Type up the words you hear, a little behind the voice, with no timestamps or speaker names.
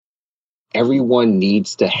everyone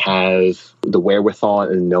needs to have the wherewithal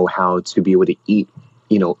and know-how to be able to eat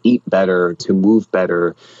better, to move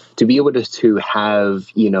better, to be able to have,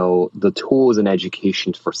 the tools and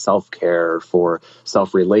education for self-care, for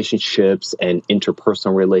self-relationships and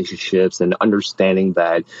interpersonal relationships, and understanding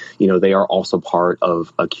that, they are also part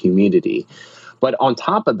of a community. But on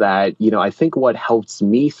top of that, I think what helps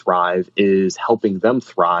me thrive is helping them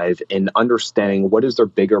thrive and understanding what is their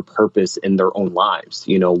bigger purpose in their own lives.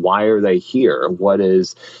 Why are they here? What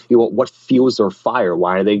is, what fuels their fire?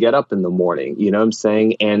 Why do they get up in the morning? You know what I'm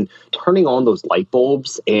saying? And turning on those light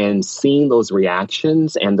bulbs and seeing those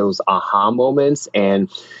reactions and those aha moments and,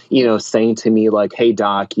 saying to me like, hey,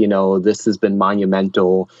 doc, this has been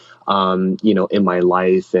monumental. In my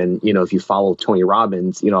life. And, if you follow Tony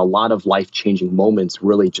Robbins, a lot of life-changing moments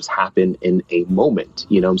really just happen in a moment.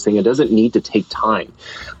 I'm saying? It doesn't need to take time,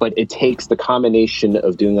 but it takes the combination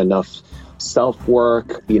of doing enough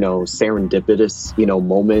self-work, serendipitous,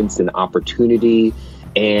 moments and opportunity,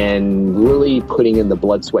 and really putting in the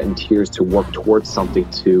blood, sweat, and tears to work towards something,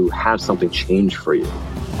 to have something change for you.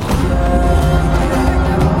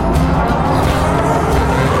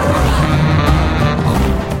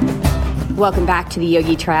 Welcome back to the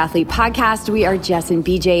Yogi Triathlete Podcast. We are Jess and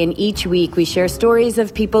BJ, and each week we share stories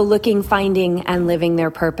of people looking, finding, and living their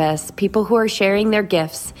purpose. People who are sharing their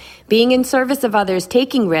gifts, being in service of others,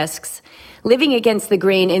 taking risks, living against the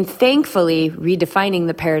grain, and thankfully redefining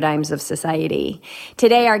the paradigms of society.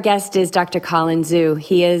 Today, our guest is Dr. Colin Zhu.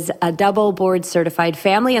 He is a double board certified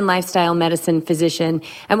family and lifestyle medicine physician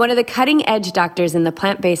and one of the cutting edge doctors in the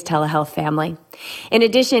plant-based telehealth family. In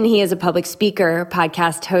addition, he is a public speaker,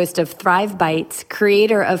 podcast host of Thrive Bites,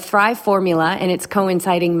 creator of Thrive Formula and its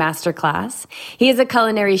coinciding masterclass. He is a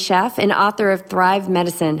culinary chef and author of Thrive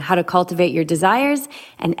Medicine, How to Cultivate Your Desires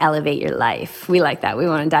and Elevate Your Life. We like that. We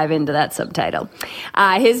want to dive into that subtitle.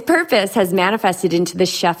 His purpose has manifested into the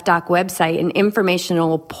Chef Doc website, an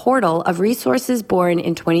informational portal of resources born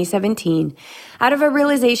in 2017 out of a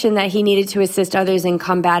realization that he needed to assist others in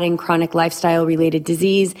combating chronic lifestyle-related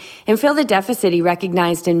disease and fill the deficit he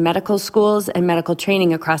recognized in medical schools and medical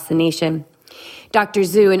training across the nation. Dr.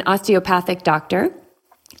 Zhu, an osteopathic doctor,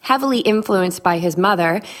 heavily influenced by his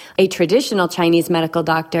mother, a traditional Chinese medical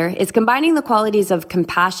doctor, is combining the qualities of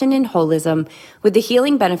compassion and holism with the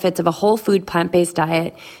healing benefits of a whole food plant-based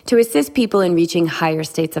diet to assist people in reaching higher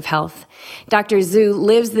states of health. Dr. Zhu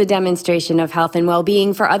lives the demonstration of health and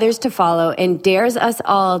well-being for others to follow and dares us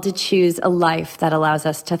all to choose a life that allows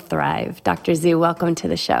us to thrive. Dr. Zhu, welcome to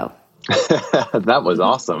the show. That was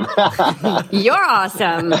awesome. You're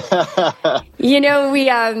awesome.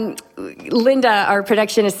 Linda, our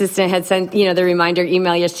production assistant, had sent, the reminder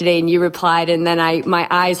email yesterday, and you replied, and then my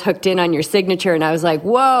eyes hooked in on your signature, and I was like,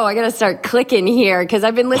 whoa, I got to start clicking here, because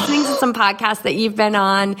I've been listening to some podcasts that you've been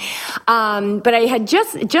on. But I had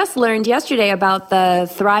just learned yesterday about the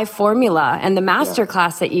Thrive Formula and the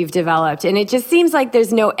masterclass that you've developed, and it just seems like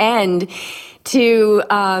there's no end to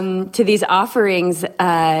these offerings.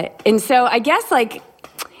 And so I guess,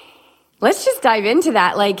 let's just dive into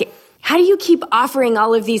that. How do you keep offering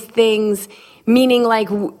all of these things? Meaning,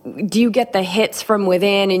 do you get the hits from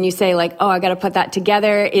within and you say, oh, I got to put that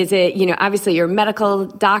together? Is it, obviously you're a medical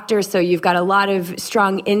doctor, so you've got a lot of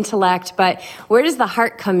strong intellect, but where does the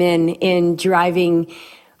heart come in driving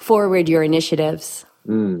forward your initiatives?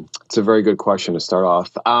 It's a very good question to start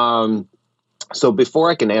off. So before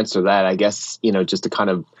I can answer that, I guess, just to kind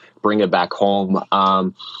of bring it back home,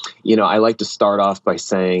 I like to start off by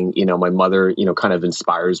saying, my mother, kind of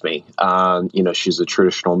inspires me. She's a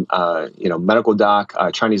traditional, medical doc,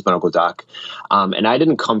 Chinese medical doc. And I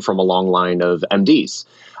didn't come from a long line of MDs.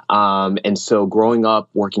 And so growing up,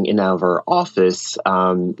 working in and out of her office,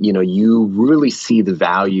 you really see the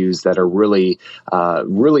values that are really,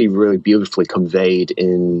 really beautifully conveyed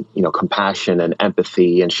in, compassion and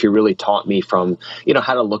empathy. And she really taught me from,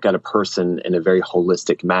 how to look at a person in a very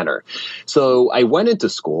holistic manner. So I went into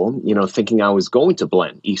school, thinking I was going to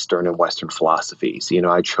blend Eastern and Western philosophies.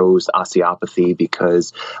 I chose osteopathy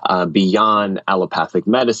because beyond allopathic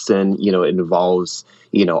medicine, it involves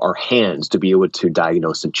our hands to be able to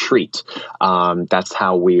diagnose and treat. That's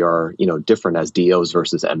how we are, different as DOs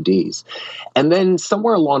versus MDs. And then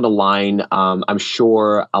somewhere along the line, I'm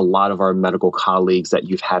sure a lot of our medical colleagues that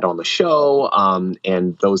you've had on the show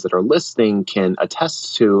and those that are listening can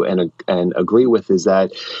attest to and agree with is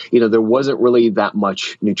that, there wasn't really that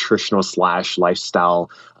much nutritional / lifestyle,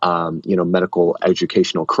 medical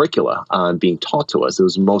educational curricula being taught to us. It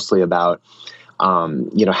was mostly about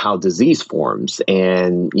how disease forms,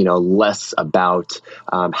 and, less about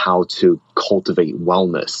how to cultivate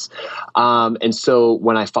wellness. And so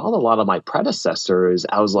when I followed a lot of my predecessors,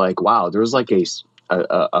 I was like, wow, there's like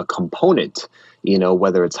a component,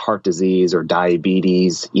 whether it's heart disease or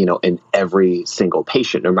diabetes, in every single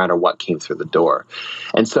patient, no matter what came through the door.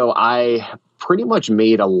 And so I pretty much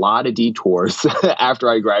made a lot of detours after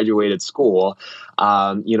I graduated school.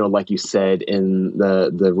 Like you said in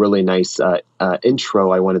the really nice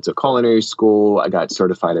intro, I went into culinary school. I got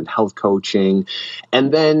certified in health coaching.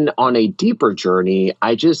 And then on a deeper journey,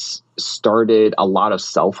 I just started a lot of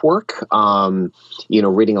self-work,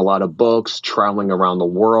 reading a lot of books, traveling around the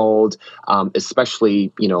world,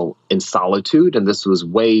 especially, in solitude. And this was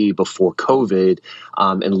way before COVID.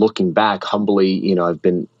 And looking back humbly, I've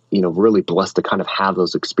been really blessed to kind of have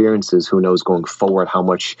those experiences. Who knows going forward how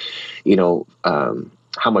much,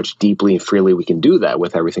 how much deeply and freely we can do that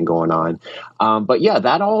with everything going on. But yeah,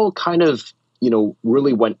 that all kind of,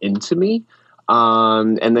 really went into me.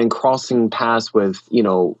 And then crossing paths with,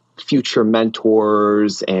 future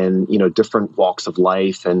mentors and, different walks of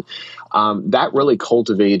life. And that really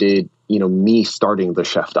cultivated, me starting the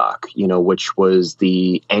Chef Doc, which was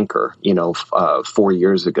the anchor, 4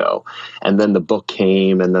 years ago. And then the book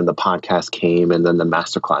came, and then the podcast came, and then the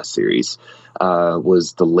masterclass series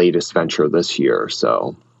was the latest venture this year.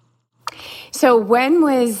 So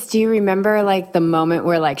do you remember like the moment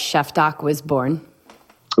where like Chef Doc was born?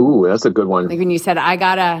 Ooh, that's a good one. Like when you said, I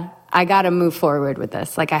gotta move forward with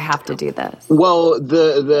this. Like I have to do this. Well,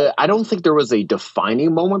 I don't think there was a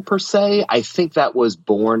defining moment per se. I think that was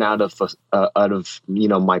born out of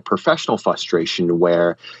my professional frustration,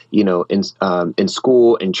 where in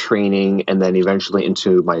school and training, and then eventually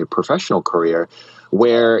into my professional career,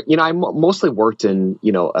 where, I mostly worked in,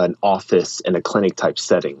 an office and a clinic type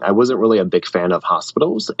setting. I wasn't really a big fan of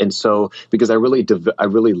hospitals. And so, because I really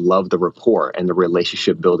love the rapport and the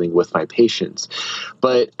relationship building with my patients,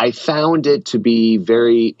 but I found it to be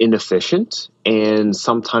very inefficient and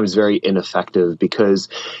sometimes very ineffective because,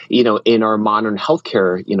 in our modern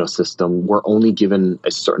healthcare, system, we're only given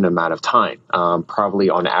a certain amount of time, probably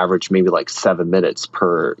on average, maybe like 7 minutes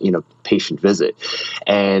per, patient visit.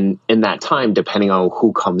 And in that time, depending on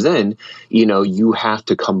who comes in, you have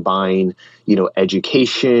to combine,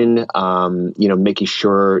 education, making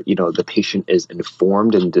sure, the patient is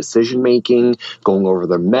informed in decision-making, going over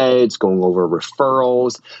their meds, going over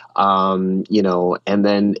referrals, and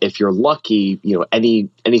then if you're lucky,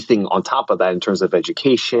 anything on top of that in terms of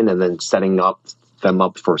education, and then setting them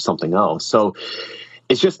up for something else. So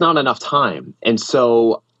it's just not enough time. And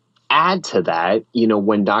so add to that,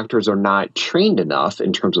 when doctors are not trained enough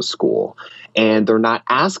in terms of school, and they're not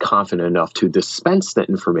as confident enough to dispense the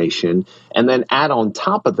information. And then add on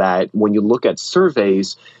top of that, when you look at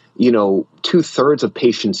surveys, 2/3 of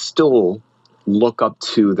patients still look up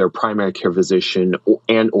to their primary care physician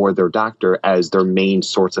or their doctor as their main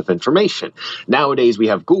source of information. Nowadays, we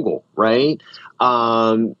have Google, right?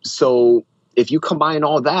 So if you combine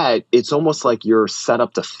all that, it's almost like you're set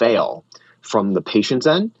up to fail from the patient's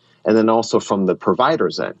end, and then also from the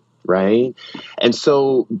provider's end, right? And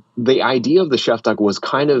so the idea of the Chef Doc was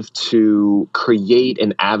kind of to create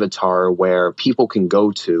an avatar where people can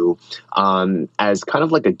go to as kind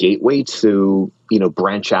of like a gateway to,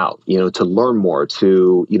 branch out, to learn more,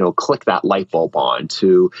 to, click that light bulb on,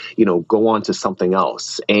 to, go on to something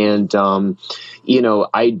else. And,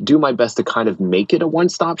 I do my best to kind of make it a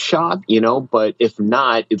one-stop shop, but if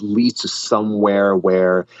not, it leads to somewhere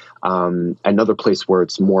where another place where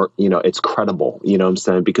it's more, it's credible, what I'm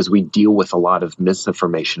saying? Because we deal with a lot of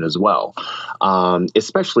misinformation as well,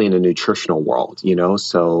 especially in the nutritional world,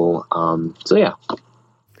 so yeah.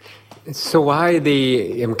 So why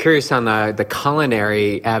I'm curious on the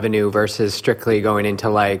culinary avenue versus strictly going into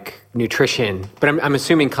like nutrition, but I'm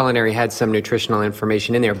assuming culinary had some nutritional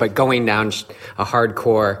information in there, but going down a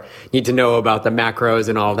hardcore, need to know about the macros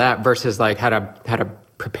and all that versus like how to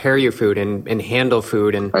prepare your food and handle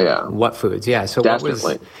food and what foods. Yeah. So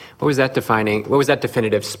Definitely. what was that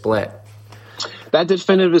definitive split? That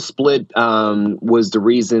definitive split was the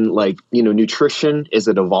reason, nutrition is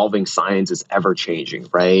an evolving science, is ever changing,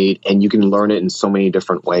 right? And you can learn it in so many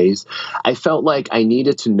different ways. I felt like I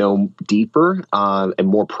needed to know deeper and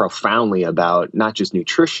more profoundly about not just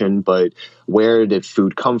nutrition, but where did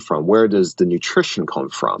food come from? Where does the nutrition come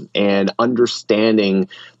from? And understanding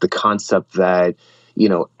the concept that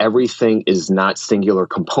everything is not singular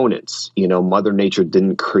components. Mother Nature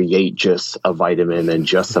didn't create just a vitamin and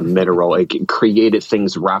just a mineral. It created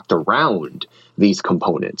things wrapped around these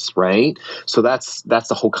components, right? So that's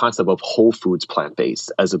the whole concept of whole foods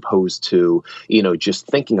plant-based, as opposed to, just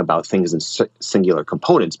thinking about things in singular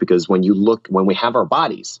components. Because when we have our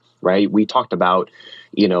bodies, right, we talked about,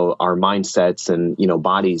 our mindsets and,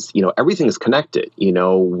 bodies, everything is connected.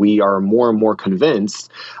 We are more and more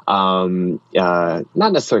convinced, not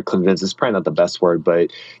necessarily convinced, it's probably not the best word,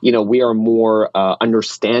 but, we are more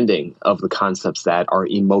understanding of the concepts that our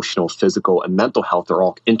emotional, physical, and mental health are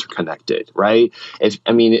all interconnected, right?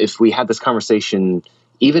 If we had this conversation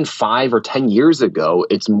even 5 or 10 years ago,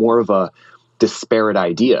 it's more of a disparate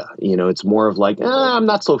idea. It's more of like, I'm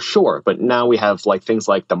not so sure. But now we have like things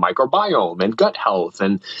like the microbiome and gut health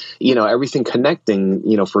and, everything connecting,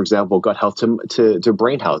 for example, gut health to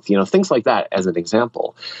brain health, things like that as an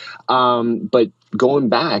example. But going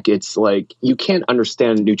back, it's like you can't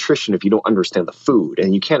understand nutrition if you don't understand the food,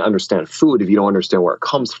 and you can't understand food if you don't understand where it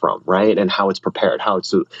comes from, right? And how it's prepared, how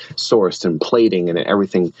it's sourced and plating and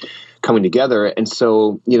everything coming together. And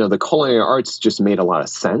so, the culinary arts just made a lot of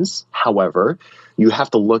sense. However, you have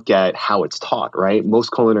to look at how it's taught, right?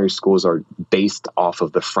 Most culinary schools are based off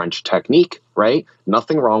of the French technique, right?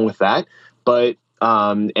 Nothing wrong with that. But,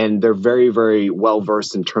 and they're very, very well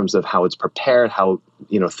versed in terms of how it's prepared, how,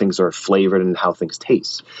 things are flavored and how things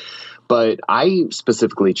taste. But I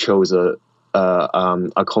specifically chose a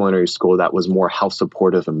culinary school that was more health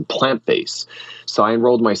supportive and plant-based. So I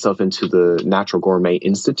enrolled myself into the Natural Gourmet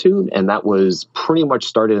Institute, and that was pretty much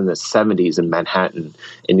started in the 70s in Manhattan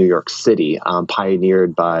in New York City,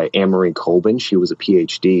 pioneered by Anne-Marie Colbin. She was a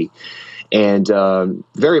PhD and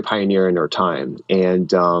very pioneer in her time. And,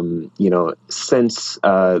 since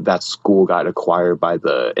that school got acquired by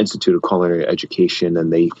the Institute of Culinary Education,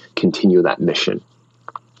 and they continue that mission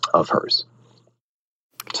of hers.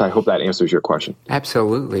 So I hope that answers your question.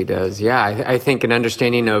 Absolutely does. Yeah. I think an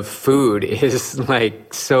understanding of food is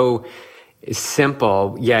like so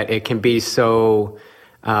simple, yet it can be so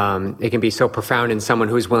profound in someone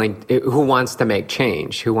who wants to make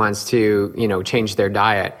change, who wants to, change their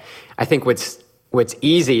diet. I think what's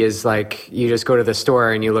easy is like you just go to the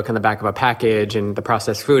store and you look on the back of a package and the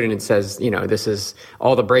processed food and it says, this is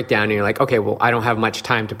all the breakdown. And you're like, okay, well, I don't have much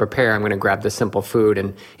time to prepare. I'm going to grab the simple food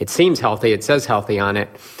and it seems healthy. It says healthy on it.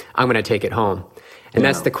 I'm going to take it home. And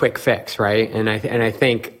that's the quick fix, right? And I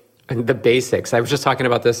think the basics, I was just talking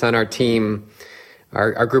about this on our team,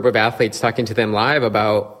 our group of athletes, talking to them live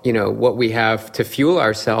about, what we have to fuel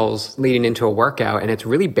ourselves leading into a workout. And it's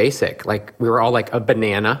really basic. Like we were all like a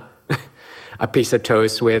banana, a piece of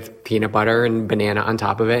toast with peanut butter and banana on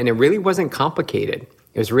top of it. And it really wasn't complicated.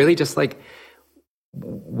 It was really just like,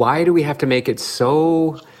 why do we have to make it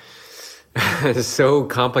so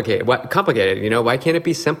complicated? Complicated, why can't it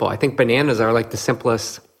be simple? I think bananas are like the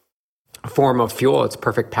simplest form of fuel. It's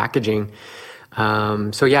perfect packaging.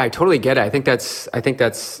 So yeah, I totally get it. I think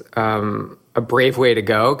that's a brave way to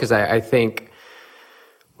go, because I think,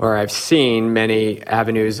 or I've seen many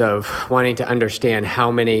avenues of wanting to understand how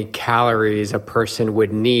many calories a person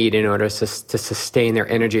would need in order to sustain their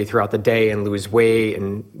energy throughout the day and lose weight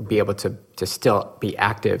and be able to still be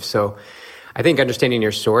active. So I think understanding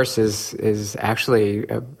your source is actually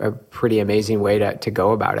a pretty amazing way to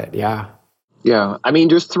go about it. Yeah. Yeah.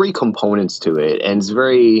 There's 3 components to it, and it's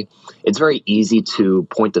very easy to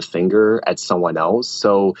point the finger at someone else.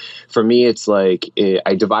 So for me, it's like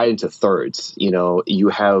I divide into thirds. You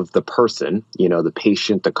have the person, the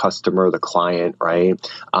patient, the customer, the client, right?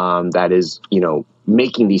 That is,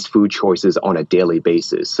 making these food choices on a daily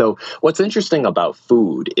basis. So what's interesting about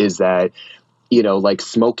food is that, like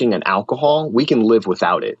smoking and alcohol, we can live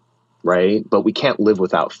without it, right? But we can't live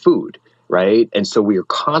without food. Right. And so we are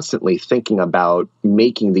constantly thinking about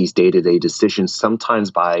making these day-to-day decisions, sometimes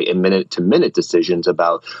by a minute-to-minute decisions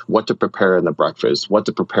about what to prepare in the breakfast, what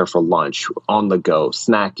to prepare for lunch, on the go,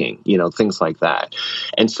 snacking, things like that.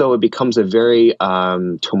 And so it becomes a very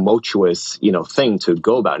tumultuous, thing to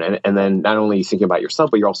go about. And then not only are you thinking about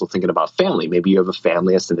yourself, but you're also thinking about family. Maybe you have a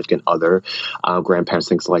family, a significant other, grandparents,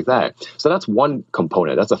 things like that. So that's one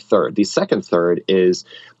component. That's a third. The second third is,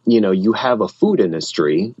 you have a food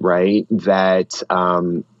industry, right, that,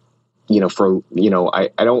 I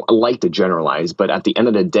don't like to generalize, but at the end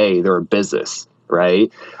of the day, they're a business,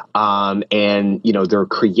 right? And, they're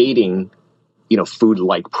creating,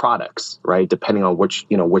 food-like products, right? Depending on which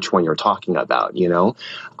one you're talking about,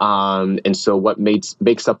 and so what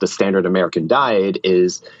makes up the standard American diet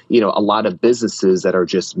is, a lot of businesses that are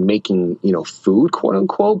just making, food, quote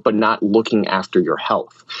unquote, but not looking after your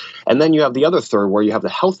health. And then you have the other third where you have the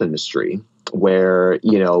health industry where,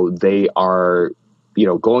 they are,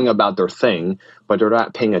 going about their thing, but they're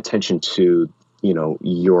not paying attention to,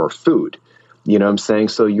 your food. You know what I'm saying?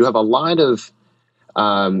 So you have a lot of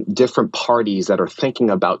different parties that are thinking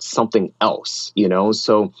about something else,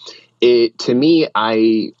 So to me,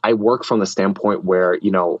 I work from the standpoint where,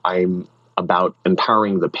 I'm about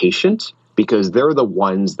empowering the patient, because they're the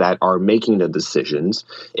ones that are making the decisions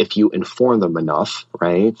if you inform them enough,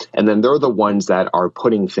 right? And then they're the ones that are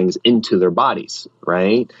putting things into their bodies,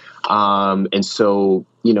 right? And so,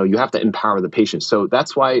 you have to empower the patient. So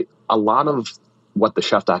that's why a lot of what the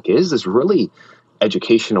Chef Doc is really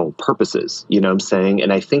educational purposes, you know what I'm saying?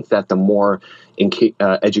 And I think that the more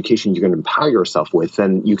education you can empower yourself with,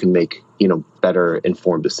 then you can make, better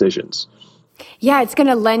informed decisions. Yeah, it's going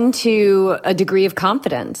to lend to a degree of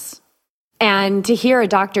confidence. And to hear a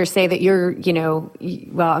doctor say that you're,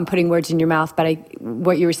 well, I'm putting words in your mouth, but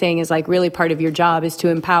what you were saying is like really part of your job is to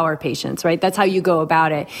empower patients, right? That's how you go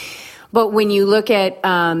about it. But when you look at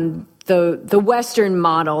the Western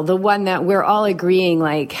model, the one that we're all agreeing,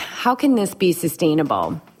 like, how can this be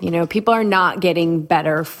sustainable? People are not getting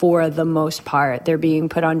better for the most part. They're being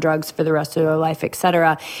put on drugs for the rest of their life, et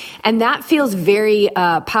cetera. And that feels very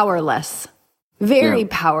powerless. Very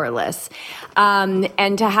powerless.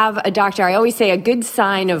 And to have a doctor, I always say a good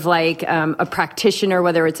sign of like a practitioner,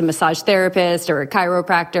 whether it's a massage therapist or a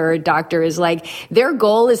chiropractor or a doctor, is like their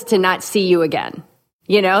goal is to not see you again.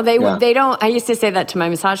 They don't, I used to say that to my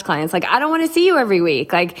massage clients, like, I don't want to see you every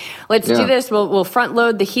week. Like, let's do this. We'll front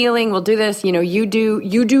load the healing. We'll do this. You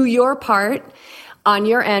do your part on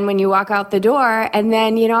your end when you walk out the door. And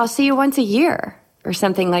then, I'll see you once a year or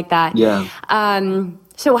something like that. Yeah.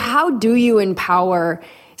 So how do you empower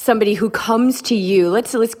somebody who comes to you?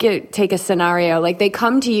 Let's take a scenario. Like they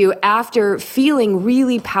come to you after feeling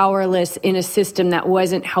really powerless in a system that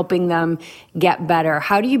wasn't helping them get better.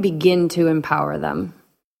 How do you begin to empower them?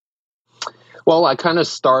 Well, I kind of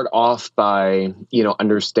start off by,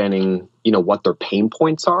 understanding, what their pain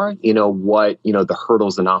points are, what, the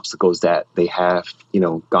hurdles and obstacles that they have,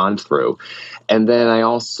 gone through. And then I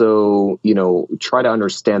also, try to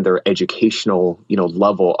understand their educational,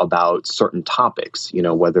 level about certain topics,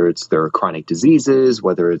 whether it's their chronic diseases,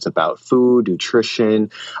 whether it's about food,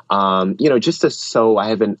 nutrition, just so I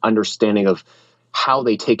have an understanding of how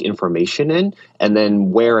they take information in and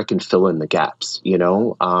then where I can fill in the gaps,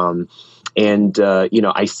 And,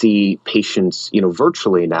 I see patients,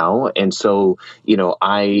 virtually now. And so,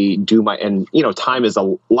 I do time is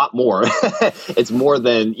a lot more. It's more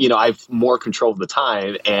than, I have more control of the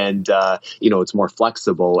time and, it's more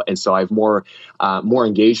flexible. And so I have more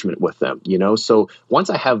engagement with them, So once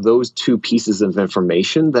I have those two pieces of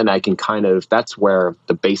information, then I can that's where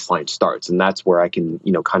the baseline starts. And that's where I can,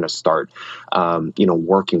 kind of start,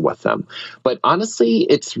 working with them. But honestly,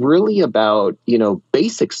 it's really about,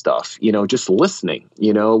 basic stuff, just listening.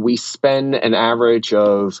 We spend an average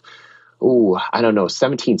of,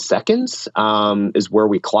 17 seconds is where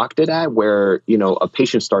we clocked it at, where, a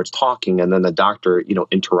patient starts talking and then the doctor,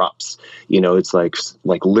 interrupts. It's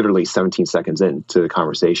like literally 17 seconds into the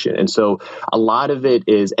conversation. And so a lot of it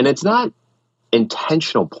is, and it's not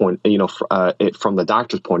intentional point, from the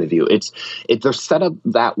doctor's point of view. They're set up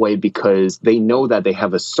that way because they know that they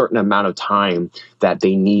have a certain amount of time that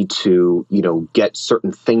they need to, get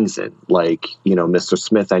certain things in. Like, Mr.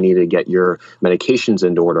 Smith, I need to get your medications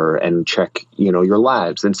in order and check, your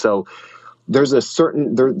labs. And so there's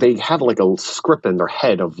they have like a script in their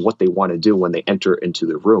head of what they want to do when they enter into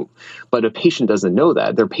the room. But a patient doesn't know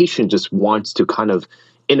that. Their patient just wants to kind of,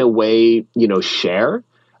 in a way, share,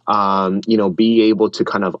 be able to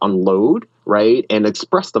kind of unload, right, and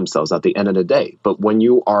express themselves at the end of the day. But when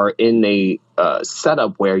you are in a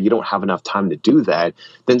setup where you don't have enough time to do that,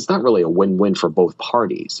 then it's not really a win-win for both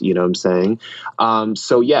parties. You know what I'm saying?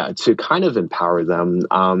 To kind of empower them,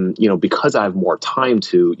 because I have more time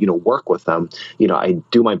to, work with them, I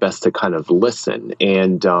do my best to kind of listen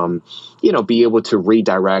and, be able to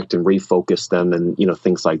redirect and refocus them and,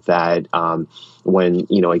 things like that when,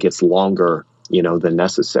 it gets longer than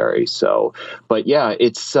necessary. So, but yeah,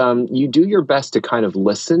 it's, you do your best to kind of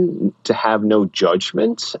listen, to have no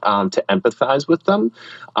judgment, to empathize with them,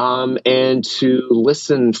 and to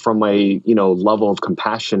listen from a, level of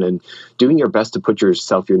compassion and doing your best to put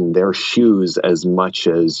yourself in their shoes as much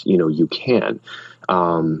as, you can.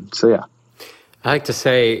 Yeah. I like to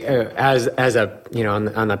say, as a,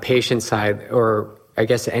 on the patient side, or I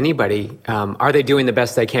guess anybody, are they doing the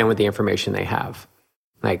best they can with the information they have?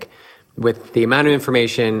 Like, with the amount of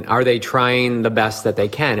information, are they trying the best that they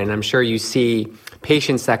can? And I'm sure you see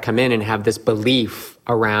patients that come in and have this belief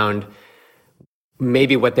around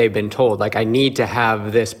maybe what they've been told. Like, I need to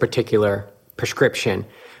have this particular prescription.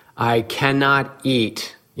 I cannot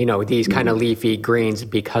eat, these kind of leafy greens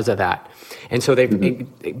because of that. And so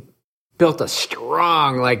they've built a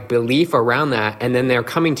strong like belief around that, and then they're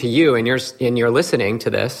coming to you, and you're listening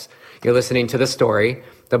to this. You're listening to the story,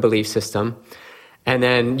 the belief system, and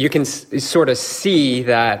then you can sort of see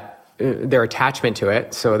that their attachment to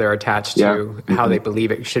it. So they're attached to how they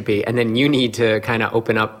believe it should be, and then you need to kind of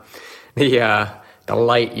open up the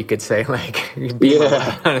light, you could say, like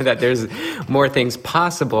that there's more things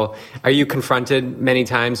possible. Are you confronted many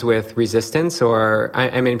times with resistance, or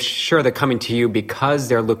I mean, I'm sure they're coming to you because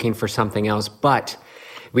they're looking for something else, but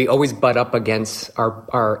we always butt up against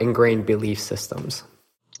our ingrained belief systems.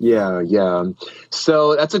 Yeah.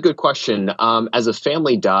 So that's a good question. As a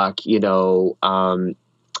family doc,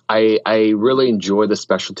 I really enjoy the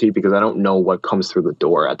specialty because I don't know what comes through the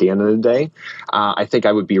door at the end of the day. I think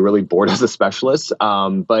I would be really bored as a specialist.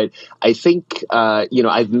 But I think,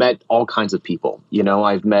 I've met all kinds of people.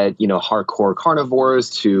 I've met, hardcore carnivores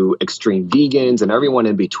to extreme vegans and everyone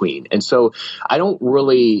in between. And so I don't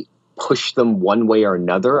really push them one way or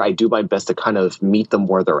another. I do my best to kind of meet them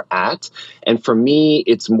where they're at. And for me,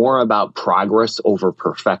 it's more about progress over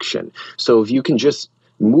perfection. So if you can just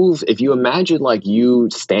if you imagine like you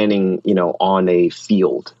standing, on a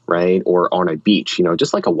field, right? Or on a beach,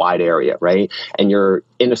 just like a wide area, right? And you're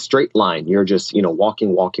in a straight line, you're just,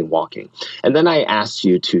 walking. And then I asked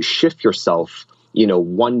you to shift yourself,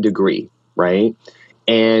 1 degree, right?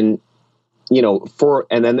 And,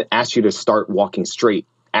 and then asked you to start walking straight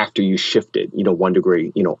after you shifted, 1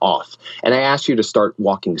 degree, off. And I asked you to start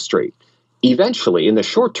walking straight. Eventually, in the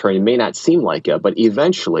short term, it may not seem like it, but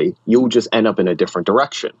eventually you'll just end up in a different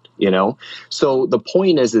direction, So the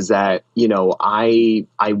point is that, I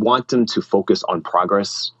want them to focus on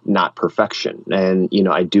progress, not perfection. And,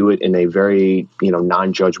 I do it in a very,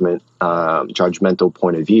 judgmental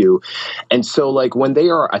point of view. And so like when they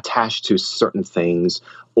are attached to certain things,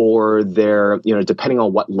 or they're, depending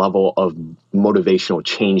on what level of motivational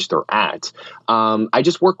change they're at, I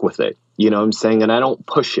just work with it, what I'm saying? And I don't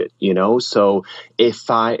push it, So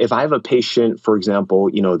if I have a patient, for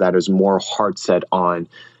example, that is more hard set on,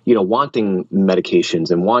 wanting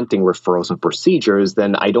medications and wanting referrals and procedures,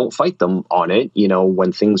 then I don't fight them on it.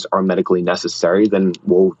 When things are medically necessary, then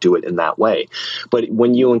we'll do it in that way. But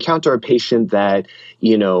when you encounter a patient that,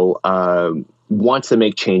 wants to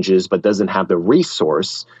make changes but doesn't have the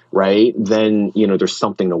resource, right, then, there's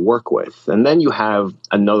something to work with. And then you have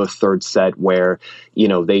another third set where,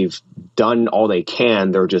 they've done all they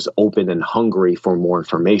can. They're just open and hungry for more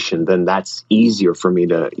information. Then that's easier for me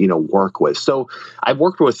to, work with. So I've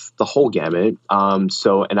worked with the whole gamut.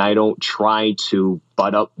 And I don't try to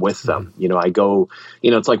butt up with them. I go,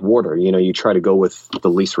 it's like water, you try to go with the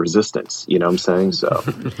least resistance, what I'm saying? So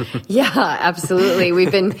yeah, absolutely.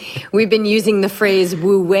 We've been using the phrase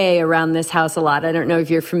wu wei around this house a lot. I don't know if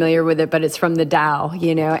you're familiar with it, but it's from the Tao,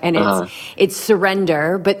 and it's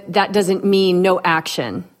surrender, but that doesn't mean no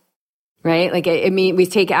action. Right? Like, I mean, we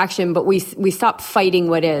take action, but we stop fighting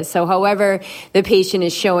what is. So however the patient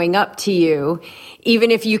is showing up to you,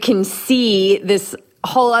 even if you can see this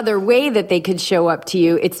whole other way that they could show up to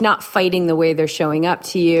you, it's not fighting the way they're showing up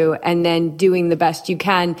to you, and then doing the best you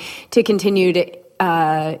can to continue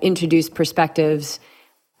to introduce perspectives,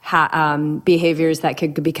 behaviors that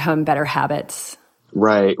could become better habits.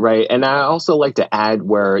 Right. And I also like to add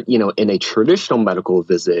where, in a traditional medical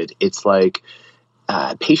visit, it's like,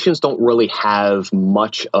 patients don't really have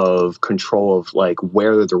much of control of like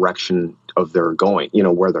where the direction of they're going,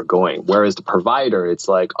 where they're going. Whereas the provider, it's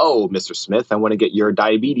like, oh, Mr. Smith, I want to get your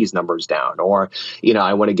diabetes numbers down, or,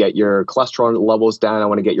 I want to get your cholesterol levels down. I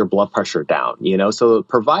want to get your blood pressure down, So the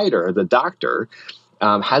provider, the doctor,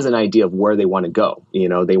 has an idea of where they want to go.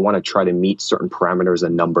 They want to try to meet certain parameters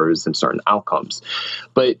and numbers and certain outcomes.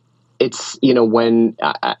 But it's, when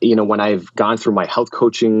I've gone through my health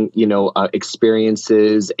coaching,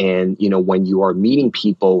 experiences, and, when you are meeting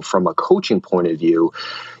people from a coaching point of view,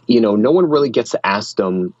 no one really gets to ask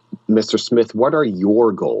them, Mr. Smith, what are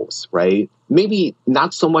your goals, right? Maybe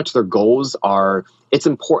not so much their goals are, it's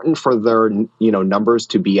important for their, numbers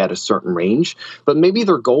to be at a certain range, but maybe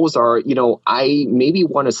their goals are, I maybe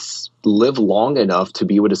want to live long enough to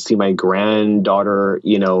be able to see my granddaughter,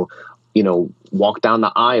 walk down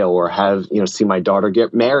the aisle, or have, see my daughter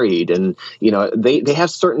get married. And, they have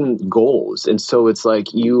certain goals. And so it's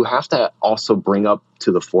like, you have to also bring up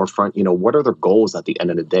to the forefront, what are their goals at the end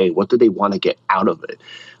of the day? What do they want to get out of it?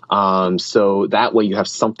 So that way you have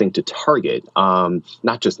something to target,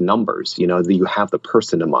 not just numbers, that you have the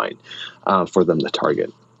person in mind, for them to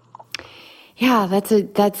target. Yeah,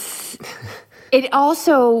 that's it.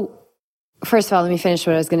 Also, first of all, let me finish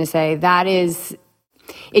what I was going to say. That is,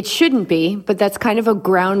 it shouldn't be, but that's kind of a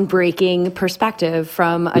groundbreaking perspective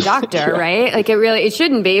from a doctor, yeah. Right? Like it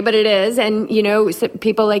shouldn't be, but it is. And,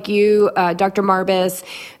 people like you, Dr. Marbas,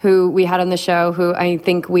 who we had on the show, who I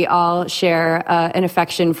think we all share an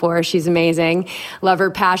affection for. She's amazing. Love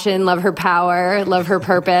her passion, love her power, love her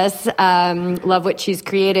purpose, love what she's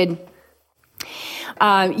created.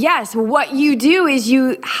 Yes, what you do is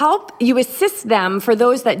you assist them, for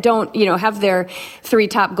those that don't, have their 3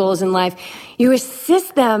 top goals in life. You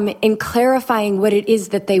assist them in clarifying what it is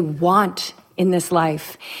that they want in this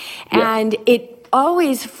life. Yeah. And it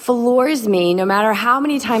always floors me, no matter how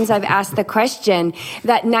many times I've asked the question,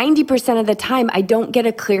 that 90% of the time I don't get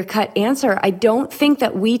a clear-cut answer. I don't think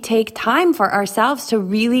that we take time for ourselves to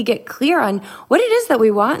really get clear on what it is that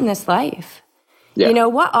we want in this life. Yeah.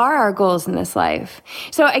 What are our goals in this life?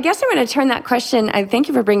 So I guess I'm going to turn that question, I thank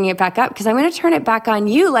you for bringing it back up, because I'm going to turn it back on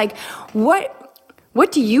you. Like, what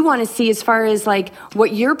do you want to see as far as like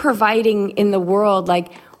what you're providing in the world?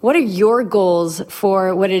 Like, what are your goals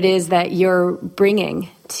for what it is that you're bringing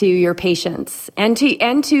to your patients and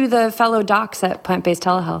to the fellow docs at Plant-Based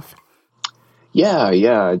Telehealth?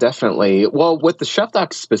 Yeah, definitely. Well, with the Chef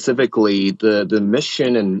Doc specifically, the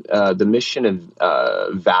mission and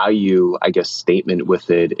value, I guess, statement with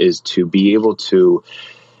it is to be able to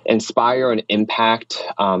inspire and impact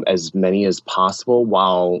as many as possible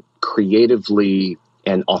while creatively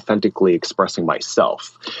and authentically expressing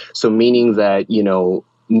myself. So meaning that,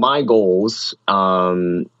 my goals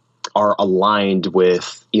are aligned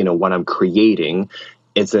with, what I'm creating.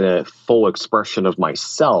 It's a full expression of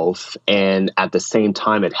myself, and at the same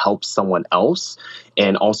time, it helps someone else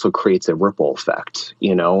and also creates a ripple effect,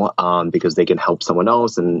 because they can help someone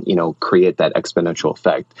else and, create that exponential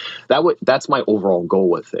effect. That's my overall goal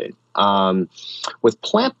with it. With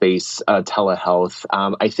plant-based telehealth,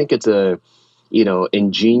 I think it's a,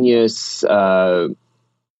 ingenious,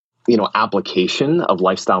 application of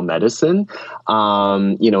lifestyle medicine,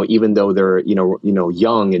 even though they're,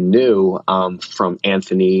 young and new, from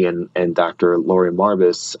Anthony and Dr. Lori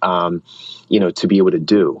Marbas, to be able to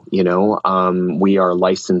do, we are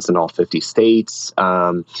licensed in all 50 states,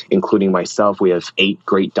 including myself. We have 8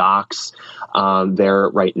 great docs, there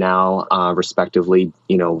right now, respectively,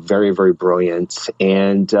 very, very brilliant.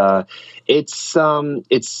 And, it's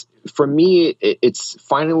for me, it's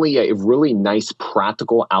finally a really nice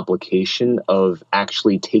practical application of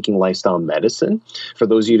actually taking lifestyle medicine. For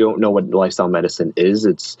those of you who don't know what lifestyle medicine is,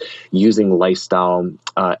 it's using lifestyle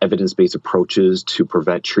evidence-based approaches to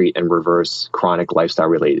prevent, treat, and reverse chronic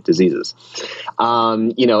lifestyle-related diseases.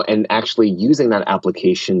 And actually using that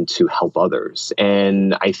application to help others.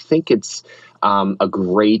 And I think it's a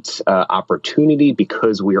great opportunity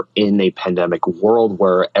because we're in a pandemic world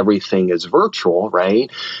where everything is virtual,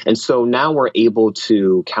 right? And so now we're able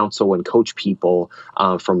to counsel and coach people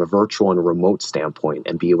from a virtual and a remote standpoint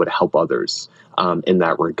and be able to help others in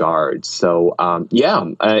that regard. So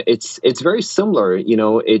it's very similar.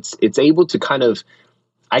 It's able to kind of,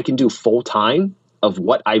 I can do full time of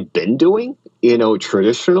what I've been doing,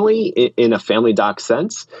 traditionally in a family doc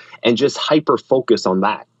sense, and just hyper focus on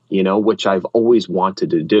that. Which I've always wanted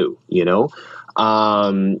to do,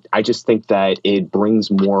 I just think that it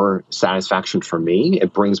brings more satisfaction for me.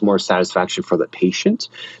 It brings more satisfaction for the patient,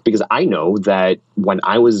 because I know that when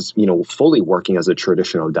I was, fully working as a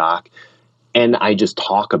traditional doc, and I just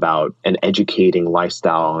talk about an educating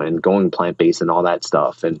lifestyle and going plant-based and all that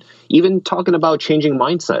stuff, and even talking about changing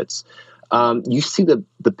mindsets, you see the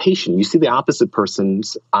patient, you see the opposite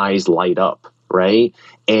person's eyes light up, right?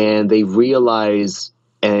 And they realize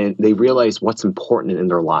what's important in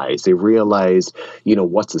their lives. They realize,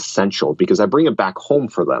 what's essential, because I bring it back home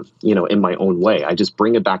for them, in my own way. I just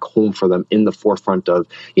bring it back home for them in the forefront of,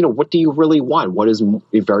 what do you really want? What is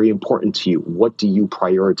very important to you? What do you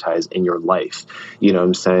prioritize in your life? You know what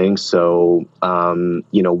I'm saying? So,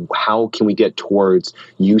 how can we get towards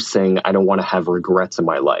you saying, I don't want to have regrets in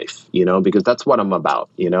my life, because that's what I'm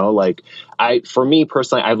about, for me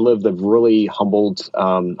personally, I've lived a really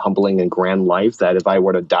humbling and grand life that if I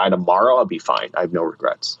were to die tomorrow, I'll be fine. I have no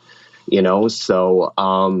regrets, So,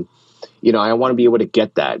 I want to be able to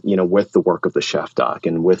get that, with the work of the Chef Doc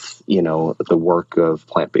and with, the work of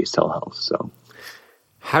plant-based telehealth. So,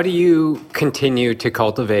 how do you continue to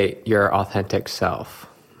cultivate your authentic self?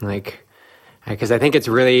 Because I think it's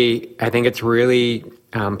really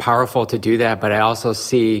powerful to do that. But I also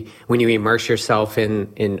see when you immerse yourself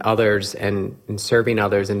in others and in serving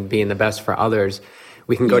others and being the best for others,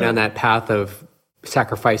 we can go down that path of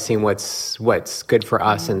sacrificing what's good for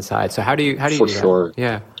us inside. So how do you do that? Sure.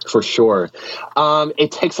 Yeah. For sure.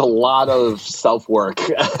 It takes a lot of self-work.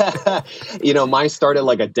 Mine started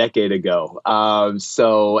like a decade ago.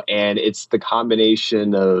 And it's the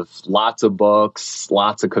combination of lots of books,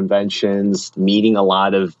 lots of conventions, meeting a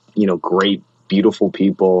lot of, great, beautiful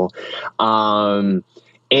people. And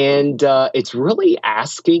it's really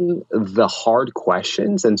asking the hard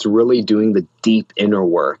questions, and it's really doing the deep inner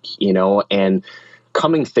work, and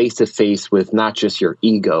coming face to face with not just your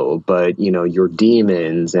ego, but, your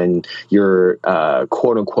demons and your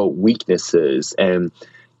quote unquote weaknesses and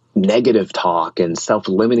negative talk and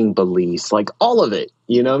self-limiting beliefs, like all of it,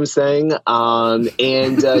 you know what I'm saying?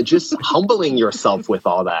 And just humbling yourself with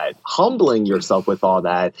all that.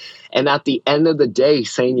 And at the end of the day,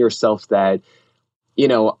 saying to yourself that,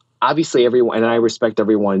 obviously everyone, and I respect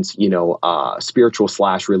everyone's, spiritual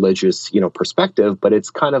 / religious, perspective, but it's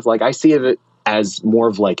kind of like, I see it as more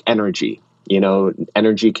of like energy.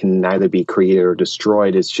 Energy can neither be created or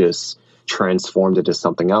destroyed. It's just transformed into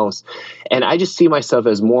something else. And I just see myself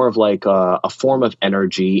as more of like a form of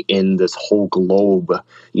energy in this whole globe,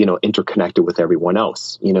 interconnected with everyone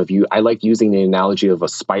else. I like using the analogy of a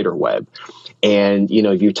spider web. And,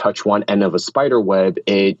 if you touch one end of a spider web,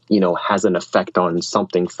 it, has an effect on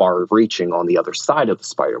something far reaching on the other side of the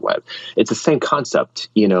spider web. It's the same concept,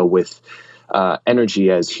 with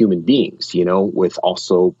energy as human beings, with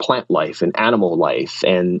also plant life and animal life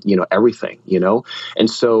and, everything, And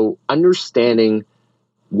so understanding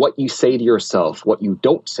what you say to yourself, what you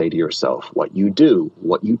don't say to yourself, what you do,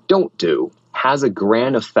 what you don't do, has a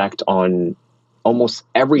grand effect on almost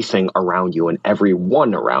everything around you and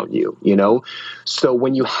everyone around you, So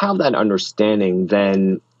when you have that understanding,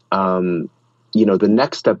 then, the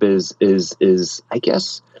next step is, I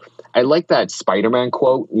guess, I like that Spider-Man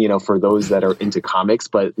quote, for those that are into comics,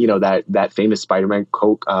 but, that famous Spider-Man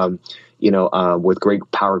quote, with great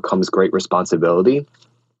power comes great responsibility.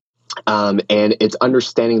 And it's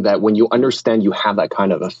understanding that when you understand you have that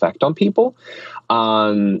kind of effect on people,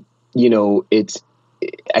 I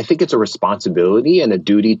think it's a responsibility and a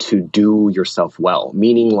duty to do yourself well,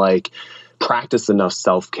 meaning like practice enough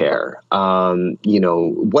self-care,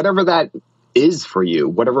 whatever that is for you,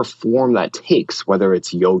 whatever form that takes, whether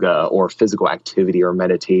it's yoga or physical activity or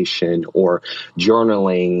meditation or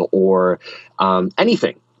journaling or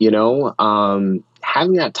anything,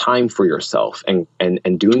 having that time for yourself and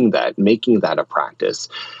doing that, making that a practice.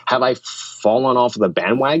 Have I fallen off of the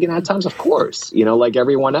bandwagon at times? Of course, like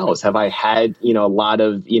everyone else. Have I had, a lot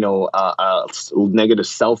of, negative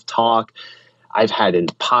self-talk? I've had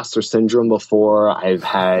imposter syndrome before. I've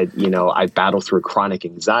had, I battle through chronic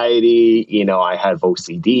anxiety, I have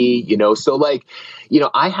OCD, so like,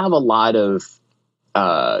 I have a lot of,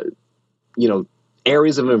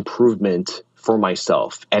 areas of improvement for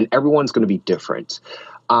myself, and everyone's going to be different.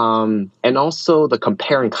 And also the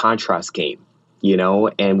compare and contrast game,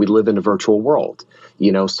 and we live in a virtual world,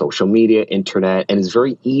 social media, internet, and it's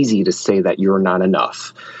very easy to say that you're not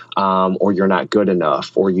enough. Or you're not good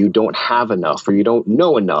enough, or you don't have enough, or you don't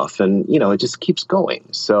know enough. And, it just keeps going.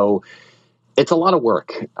 So it's a lot of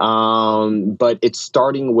work. But it's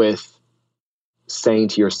starting with saying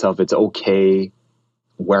to yourself, it's okay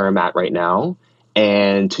where I'm at right now,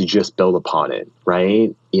 and to just build upon it.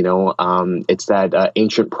 Right. It's that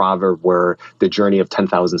ancient proverb where the journey of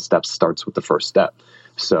 10,000 steps starts with the first step.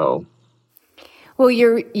 So. Well,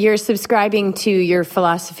 you're subscribing to your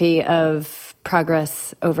philosophy of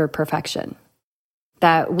progress over perfection,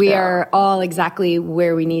 that we are all exactly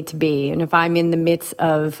where we need to be. And if I'm in the midst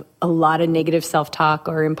of a lot of negative self-talk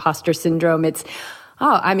or imposter syndrome, it's,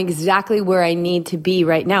 I'm exactly where I need to be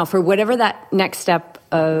right now for whatever that next step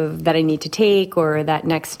that I need to take, or that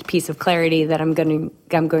next piece of clarity that I'm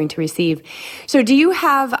going to receive. So do you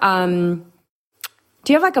have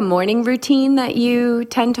like a morning routine that you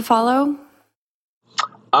tend to follow?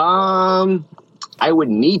 I would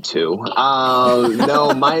need to.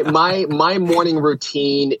 No, my morning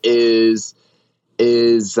routine is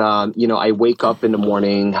I wake up in the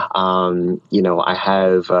morning. I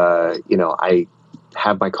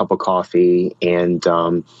have my cup of coffee, and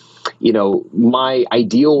my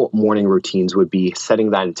ideal morning routines would be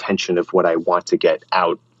setting that intention of what I want to get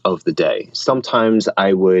out of the day. Sometimes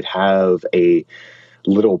I would have a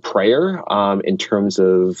little prayer in terms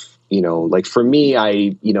of, like for me,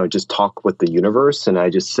 I, just talk with the universe, and I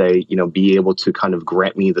just say, be able to kind of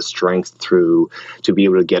grant me the strength to be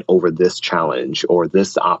able to get over this challenge or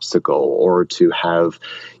this obstacle, or to have,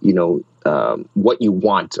 what you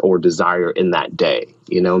want or desire in that day,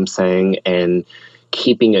 what I'm saying? And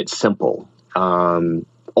keeping it simple,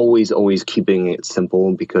 always keeping it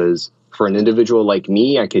simple, because For an individual like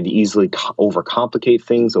me, I could easily overcomplicate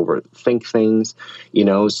things, overthink things,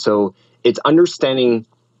 so it's understanding,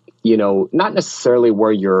 not necessarily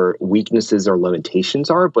where your weaknesses or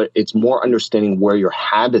limitations are, but it's more understanding where your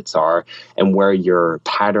habits are and where your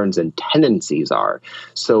patterns and tendencies are.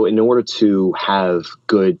 So in order to have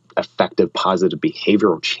good, effective, positive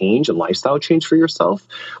behavioral change and lifestyle change for yourself,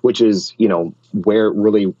 which is, where it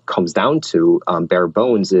really comes down to bare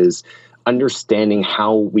bones, is understanding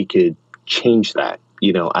how we could change that,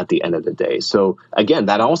 at the end of the day. So again,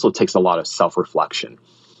 that also takes a lot of self-reflection.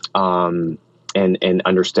 And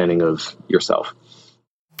understanding of yourself.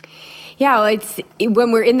 Yeah, well, it's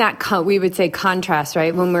when we're in that, we would say contrast,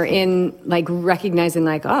 right? When we're in like recognizing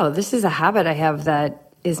like, oh, this is a habit I have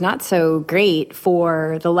that is not so great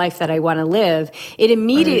for the life that I want to live, it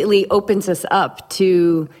immediately opens us up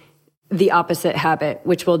to the opposite habit,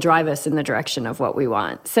 which will drive us in the direction of what we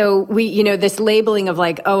want. So we, this labeling of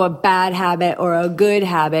like, oh, a bad habit or a good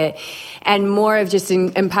habit, and more of just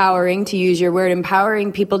empowering, to use your word,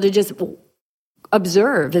 empowering people to just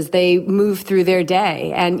observe as they move through their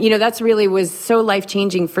day. And, that's really was so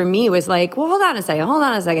life-changing for me, was like, well, hold on a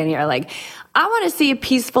second here. Like, I want to see a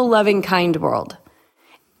peaceful, loving, kind world.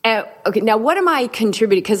 Okay, now what am I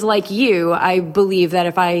contributing? Because like you, I believe that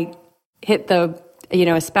if I hit a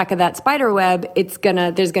speck of that spider web,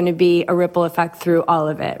 there's gonna be a ripple effect through all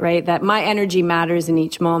of it, right? That my energy matters in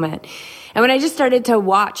each moment. And when I just started to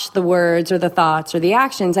watch the words or the thoughts or the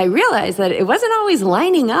actions, I realized that it wasn't always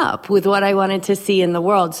lining up with what I wanted to see in the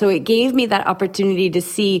world. So it gave me that opportunity to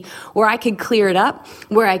see where I could clear it up,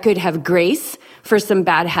 where I could have grace for some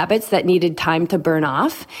bad habits that needed time to burn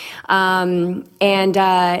off. But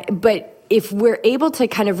if we're able to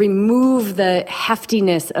kind of remove the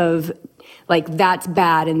heftiness of like, that's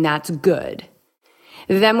bad and that's good,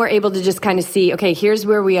 then we're able to just kind of see, okay, here's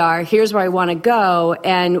where we are, here's where I want to go,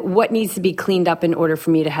 and what needs to be cleaned up in order for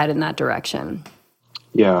me to head in that direction.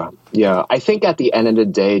 Yeah. I think at the end of the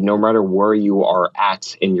day, no matter where you are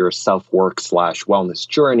at in your self-work / wellness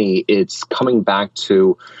journey, it's coming back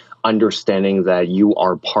to understanding that you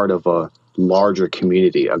are part of a larger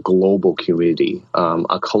community, a global community,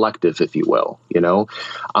 a collective, if you will.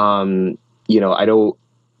 I don't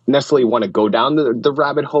necessarily want to go down the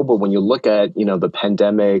rabbit hole, but when you look at, the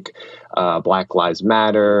pandemic, Black Lives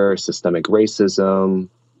Matter, systemic racism,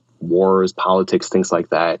 wars, politics, things like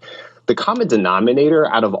that, the common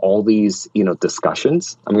denominator out of all these,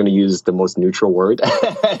 discussions, I'm going to use the most neutral word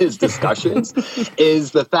is discussions,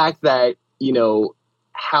 is the fact that,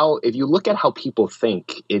 if you look at how people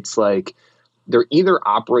think, it's like they're either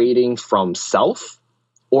operating from self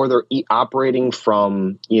or they're operating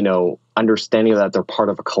from, understanding that they're part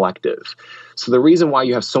of a collective. So the reason why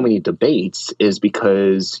you have so many debates is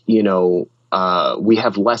because, we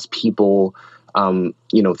have less people,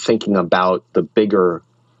 thinking about the bigger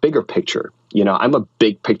picture. I'm a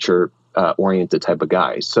big picture oriented type of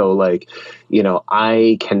guy. So like,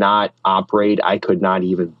 I cannot operate. I could not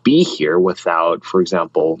even be here without, for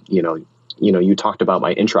example, you talked about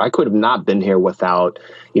my intro. I could have not been here without,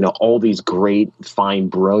 all these great, fine,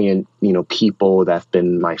 brilliant, people that have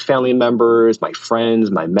been my family members, my friends,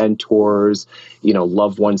 my mentors,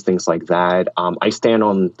 loved ones, things like that. I stand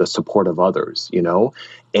on the support of others,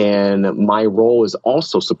 and my role is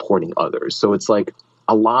also supporting others. So it's like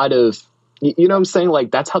a lot of, what I'm saying? Like,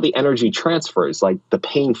 that's how the energy transfers, like the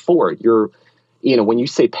paying forward. When you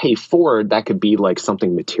say pay forward, that could be like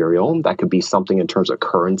something material. That could be something in terms of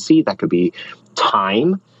currency. That could be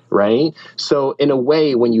time, right? So in a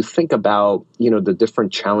way, when you think about, the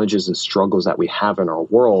different challenges and struggles that we have in our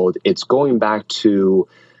world, it's going back to,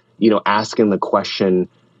 asking the question,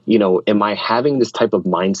 am I having this type of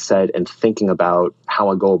mindset and thinking about how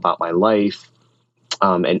I go about my life,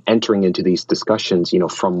 and entering into these discussions,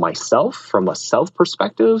 from myself, from a self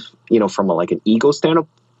perspective, from like an ego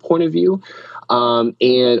standpoint of view,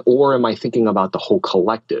 or am I thinking about the whole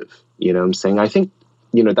collective? You know what I'm saying? I think,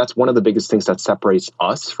 that's one of the biggest things that separates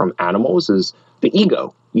us from animals is the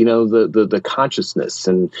ego, the consciousness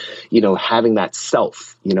and, having that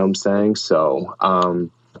self, you know what I'm saying? So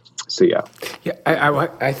yeah. Yeah.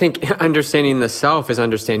 I think understanding the self is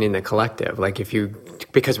understanding the collective. Like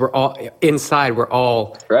because we're all inside, we're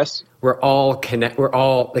all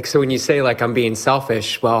like, so when you say like, I'm being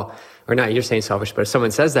selfish, well, or not, you're saying selfish, but if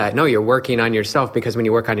someone says that, no, you're working on yourself, because when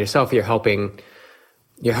you work on yourself, you're helping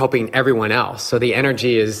everyone else. So the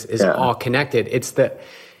energy is all connected. It's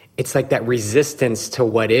like that resistance to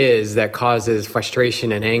what is that causes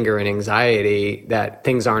frustration and anger and anxiety, that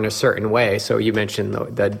things aren't a certain way. So you mentioned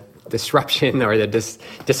the disruption or the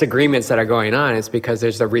disagreements that are going on. It's because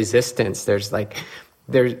there's a resistance. There's like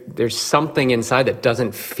there's something inside that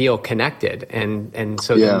doesn't feel connected, and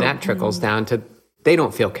so then that trickles down to they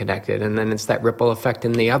don't feel connected, and then it's that ripple effect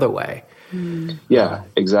in the other way. Yeah,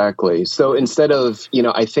 exactly. So instead of,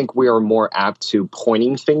 I think we are more apt to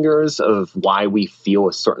pointing fingers of why we feel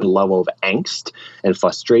a certain level of angst and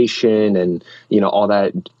frustration and, all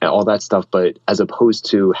that stuff. But as opposed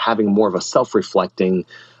to having more of a self-reflecting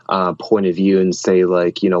point of view and say,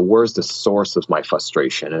 like, where's the source of my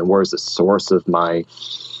frustration and where's the source of my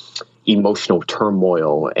emotional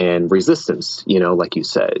turmoil and resistance, like you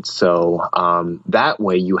said. So that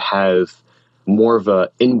way you have more of a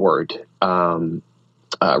inward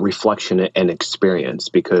reflection and experience,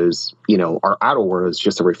 because our outer world is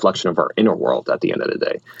just a reflection of our inner world at the end of the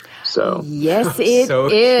day. So yes, it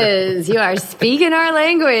is. You are speaking our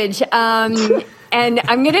language. And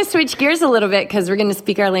I'm going to switch gears a little bit because we're going to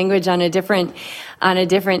speak our language on a different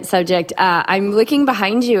subject. I'm looking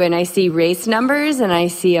behind you and I see race numbers and I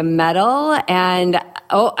see a medal and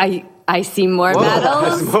I see more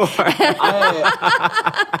medals.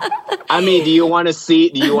 I mean, do you want to see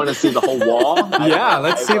the whole wall? Yeah,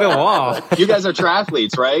 let's see the wall. You guys are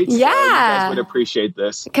triathletes, right? Yeah. So you guys would appreciate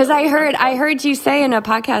this. Because I heard you say in a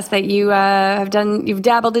podcast that you've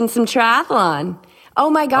dabbled in some triathlon. Oh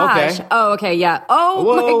my gosh. Okay. Oh, okay. Yeah. Oh,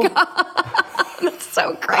 whoa. My God. That's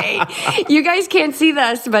so great. You guys can't see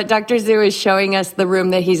this, but Dr. Zhu is showing us the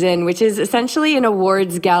room that he's in, which is essentially an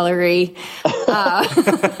awards gallery.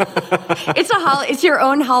 It's your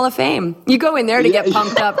own Hall of Fame. You go in there to get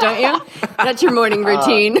pumped up, don't you? That's your morning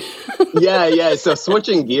routine. Yeah. So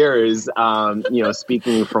switching gears,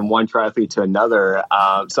 speaking from one triathlete to another.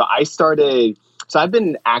 So I've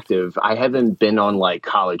been active. I haven't been on like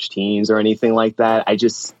college teams or anything like that. I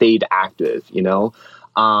just stayed active,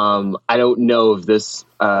 I don't know if this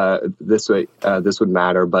would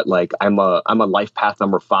matter, but like I'm a life path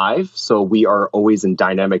number 5. So we are always in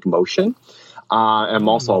dynamic motion. I'm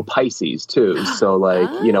also a Pisces too. So like,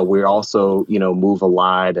 we also, move a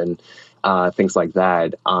lot and things like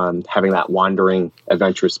that, having that wandering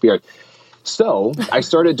adventurous spirit. So I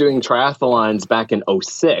started doing triathlons back in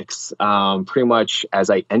 2006, pretty much as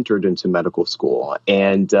I entered into medical school,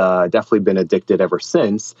 and definitely been addicted ever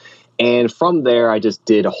since. And from there, I just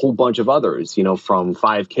did a whole bunch of others, from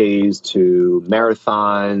 5Ks to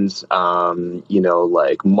marathons,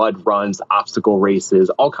 like mud runs, obstacle races,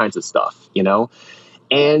 all kinds of stuff,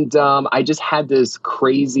 And I just had this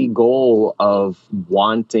crazy goal of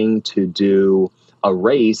wanting to do a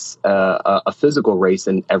race, a physical race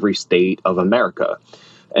in every state of America.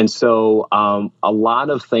 And so a lot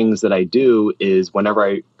of things that I do is whenever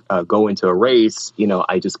I go into a race,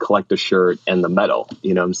 I just collect the shirt and the medal,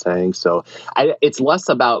 you know what I'm saying? So it's less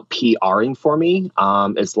about PRing for me.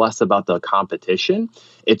 It's less about the competition.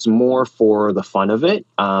 It's more for the fun of it,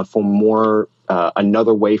 for more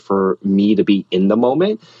another way for me to be in the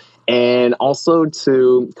moment. And also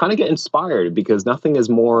to kind of get inspired, because nothing is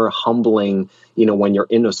more humbling, when you're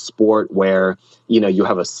in a sport where, you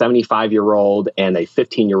have a 75-year-old and a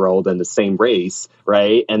 15-year-old in the same race,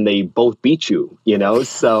 right? And they both beat you,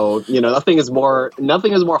 So, nothing is more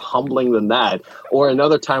humbling than that. Or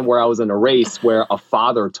another time where I was in a race where a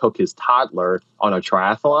father took his toddler on a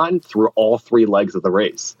triathlon through all 3 legs of the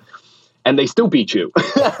race. And they still beat you.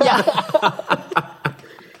 Yeah.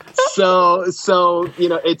 So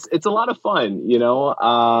it's a lot of fun,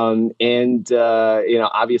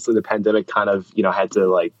 obviously the pandemic kind of, had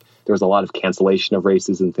to there was a lot of cancellation of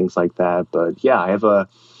races and things like that. But yeah,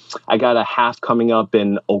 I got a half coming up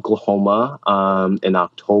in Oklahoma in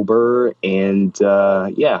October. And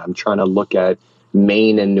I'm trying to look at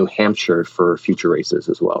Maine and New Hampshire for future races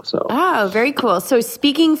as well. So very cool. So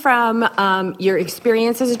speaking from your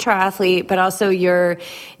experience as a triathlete, but also your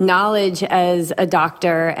knowledge as a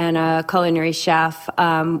doctor and a culinary chef,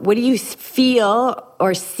 what do you feel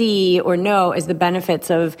or see or know as the benefits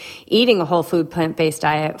of eating a whole food plant-based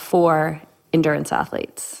diet for endurance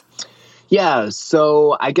athletes? Yeah,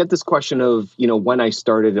 so I get this question of, when I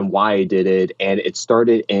started and why I did it. And it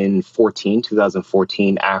started in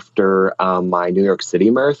 2014, after my New York City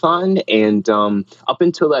marathon. And up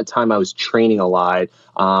until that time, I was training a lot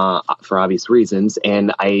for obvious reasons.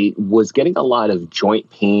 And I was getting a lot of joint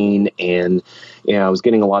pain, and I was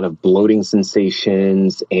getting a lot of bloating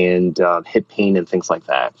sensations and hip pain and things like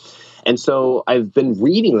that. And so I've been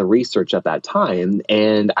reading the research at that time,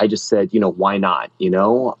 and I just said, why not,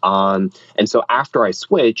 And so after I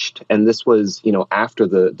switched, and this was, after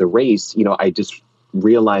the race, I just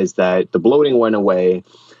realized that the bloating went away.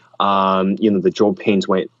 The joint pains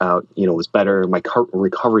went out, was better. My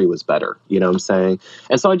recovery was better, you know what I'm saying?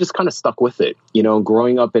 And so I just kind of stuck with it,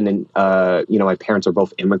 growing up my parents are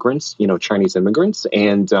both immigrants, Chinese immigrants.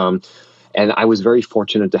 And I was very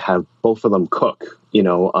fortunate to have both of them cook,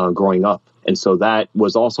 growing up. And so that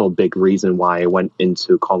was also a big reason why I went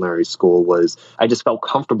into culinary school. Was I just felt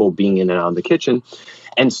comfortable being in and out of the kitchen.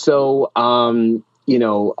 And so,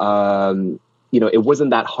 it wasn't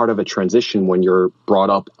that hard of a transition when you're brought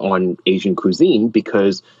up on Asian cuisine,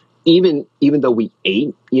 because even though we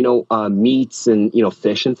ate, meats and,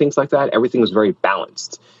 fish and things like that, everything was very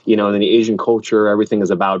balanced. In the Asian culture, everything is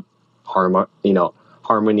about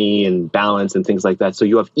harmony and balance and things like that. So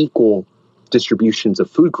you have equal distributions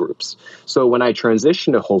of food groups. So when I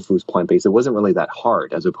transitioned to whole foods plant-based, it wasn't really that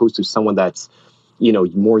hard, as opposed to someone that's,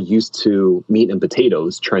 more used to meat and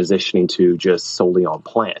potatoes transitioning to just solely on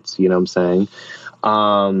plants. You know what I'm saying?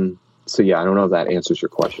 So yeah, I don't know if that answers your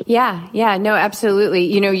question. Yeah, no, absolutely.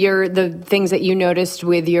 You're the things that you noticed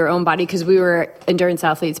with your own body, because we were endurance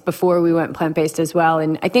athletes before we went plant-based as well.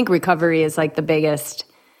 And I think recovery is like the biggest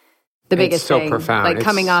it's so thing, profound. Like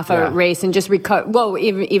coming off a race and just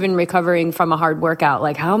even recovering from a hard workout.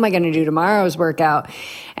 Like, how am I going to do tomorrow's workout?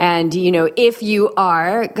 And, if you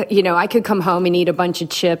are, I could come home and eat a bunch of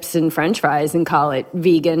chips and French fries and call it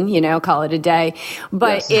vegan, call it a day.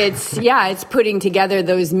 But it's putting together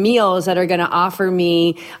those meals that are going to offer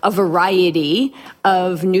me a variety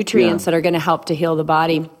of nutrients that are going to help to heal the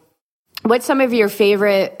body. What's some of your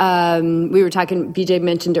favorite, we were talking, BJ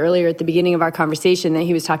mentioned earlier at the beginning of our conversation that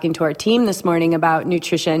he was talking to our team this morning about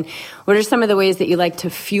nutrition. What are some of the ways that you like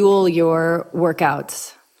to fuel your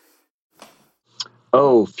workouts?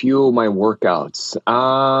 Oh, fuel my workouts.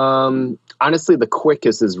 Honestly, the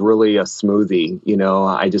quickest is really a smoothie.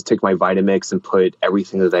 I just take my Vitamix and put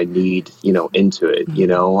everything that I need, into it,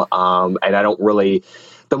 and I don't really,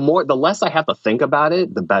 the less I have to think about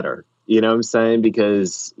it, the better. You know what I'm saying?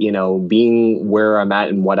 Because, being where I'm at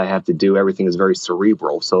and what I have to do, everything is very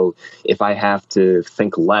cerebral. So if I have to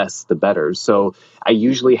think less, the better. So I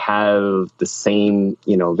usually have the same,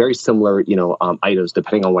 very similar, items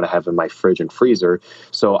depending on what I have in my fridge and freezer.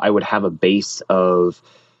 So I would have a base of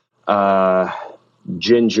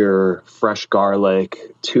ginger, fresh garlic,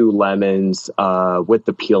 2 lemons with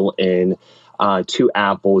the peel in, 2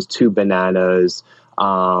 apples, 2 bananas,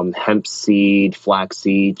 hemp seed, flax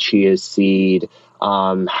seed, chia seed,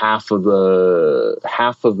 half of the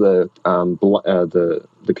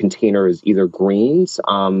container is either greens,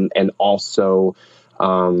 and also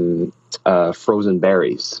frozen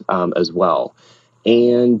berries as well.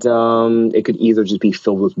 And it could either just be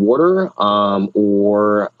filled with water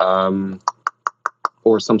or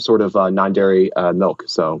some sort of non-dairy milk.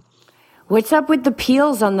 So, what's up with the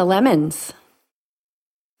peels on the lemons?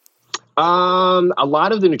 A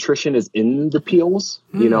lot of the nutrition is in the peels,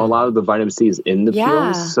 a lot of the vitamin C is in the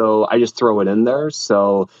peels. So I just throw it in there.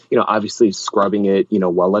 So, obviously scrubbing it,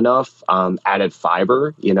 well enough, added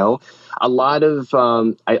fiber, a lot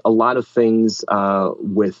of things,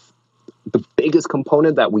 with the biggest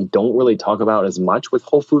component that we don't really talk about as much with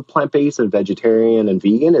whole food, plant-based and vegetarian and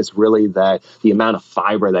vegan is really that the amount of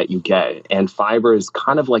fiber that you get. And fiber is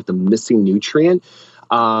kind of like the missing nutrient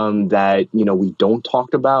that, we don't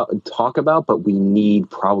talk about, but we need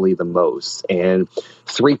probably the most. And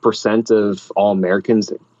 3% of all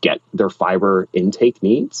Americans get their fiber intake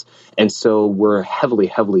needs. And so we're heavily,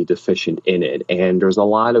 heavily deficient in it. And there's a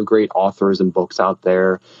lot of great authors and books out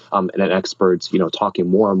there, and experts, talking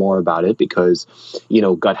more and more about it, because,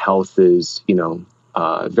 gut health is,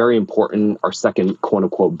 very important. Our second quote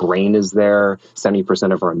unquote brain is there.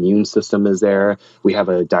 70% of our immune system is there. We have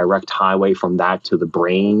a direct highway from that to the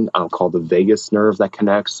brain called the vagus nerve that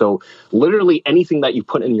connects. So literally anything that you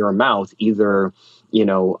put in your mouth either,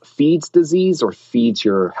 feeds disease or feeds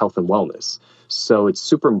your health and wellness. So it's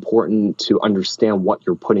super important to understand what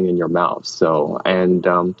you're putting in your mouth. So, and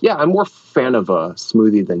I'm more fan of a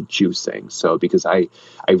smoothie than juicing. So, because I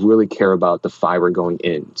really care about the fiber going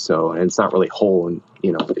in. So, and it's not really whole, and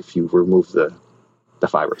if you remove the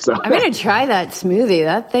fiber. So I'm going to try that smoothie.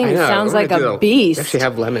 That thing sounds like a beast. I actually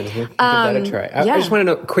have lemons. Give that a try. I just want to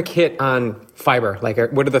know a quick hit on fiber. Like,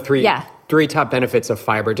 what are the three top benefits of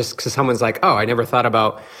fiber? Just because someone's like, oh, I never thought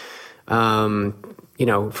about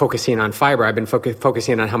focusing on fiber. I've been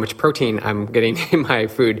focusing on how much protein I'm getting in my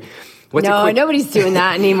food. Nobody's doing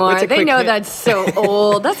that anymore. They know that's so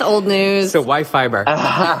old. That's old news. So why fiber?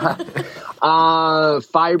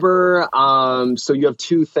 Fiber. So you have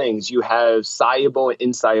 2 things. You have soluble and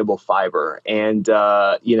insoluble fiber. And,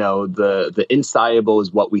 the insoluble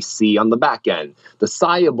is what we see on the back end. The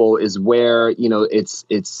soluble is where,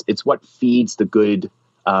 it's what feeds the good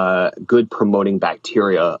good promoting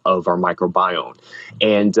bacteria of our microbiome.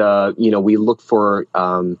 And, we look for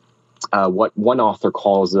what one author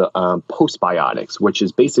calls postbiotics, which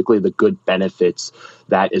is basically the good benefits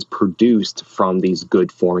that is produced from these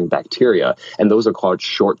good forming bacteria. And those are called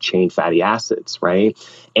short chain fatty acids, right?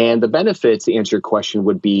 And the benefits, to answer your question,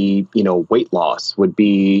 would be, weight loss, would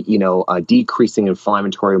be, decreasing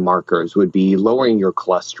inflammatory markers, would be lowering your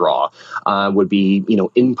cholesterol, would be,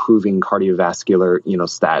 improving cardiovascular,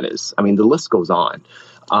 status. I mean, the list goes on.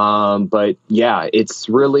 But yeah, it's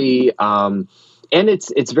really, and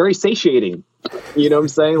it's very satiating. You know what I'm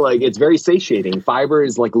saying? Like, it's very satiating. Fiber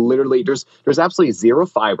is like literally, there's absolutely zero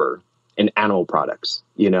fiber in animal products,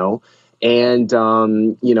 and,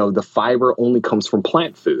 the fiber only comes from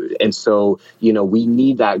plant food. And so, we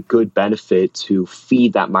need that good benefit to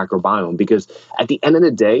feed that microbiome, because at the end of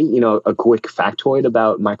the day, a quick factoid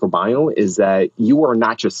about microbiome is that you are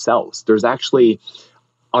not just cells. There's actually,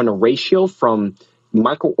 on a ratio from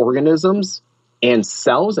microorganisms and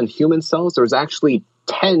cells and human cells, there's actually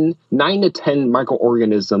 9 to 10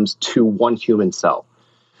 microorganisms to one human cell.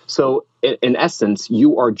 So in essence,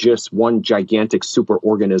 you are just one gigantic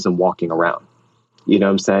superorganism walking around. You know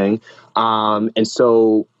what I'm saying? And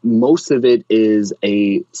so most of it is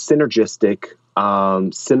a synergistic,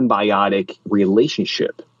 symbiotic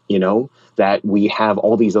relationship, that we have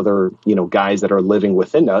all these other, guys that are living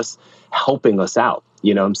within us, helping us out.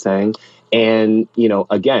 You know what I'm saying? And,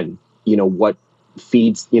 again, what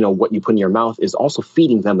feeds, what you put in your mouth is also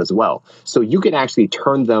feeding them as well. So you can actually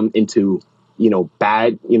turn them into,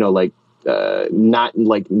 bad, not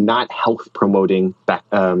health promoting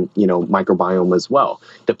microbiome as well,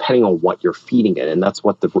 depending on what you're feeding it. And that's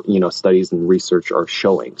what the, studies and research are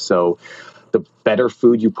showing. So the better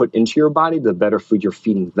food you put into your body, the better food you're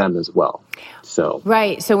feeding them as well. So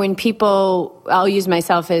right. So when people, I'll use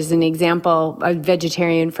myself as an example, a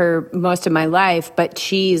vegetarian for most of my life, but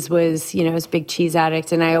cheese was, I was a big cheese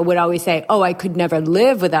addict. And I would always say, I could never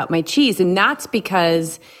live without my cheese. And that's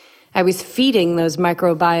because I was feeding those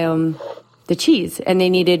microbiome the cheese and they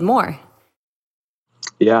needed more.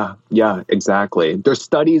 Yeah, exactly. There's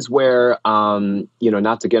studies where,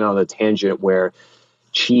 not to get on the tangent, where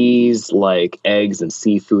cheese, like eggs and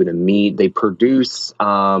seafood and meat, they produce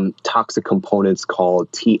toxic components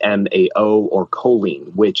called TMAO or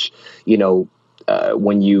choline, which,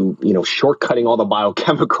 when you shortcutting all the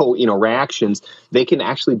biochemical, reactions, they can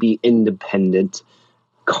actually be independent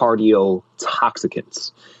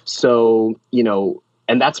cardiotoxicants. So,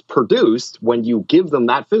 and that's produced when you give them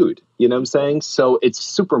that food, you know what I'm saying? So it's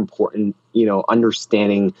super important,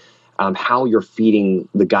 understanding how you're feeding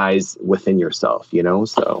the guys within yourself,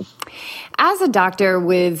 so. As a doctor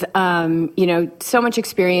with, so much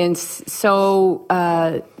experience,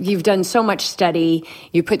 you've done so much study,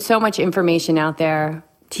 you put so much information out there.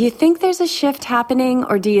 Do you think there's a shift happening,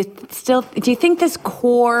 or do you think this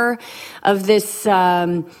core of this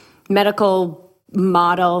medical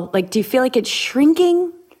model, do you feel like it's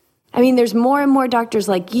shrinking? I mean, there's more and more doctors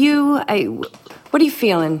like you. What are you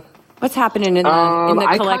feeling? What's happening in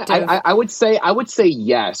the collective? I would say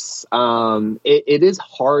yes. It is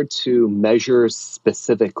hard to measure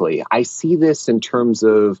specifically. I see this in terms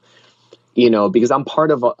of, because I'm part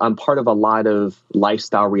of a lot of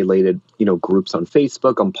lifestyle related, groups on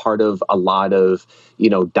Facebook. I'm part of a lot of,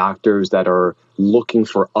 doctors that are looking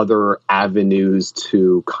for other avenues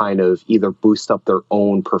to kind of either boost up their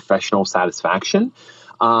own professional satisfaction,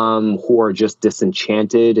 who are just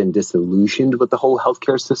disenchanted and disillusioned with the whole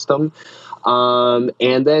healthcare system.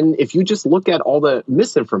 And then if you just look at all the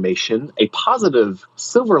misinformation, a positive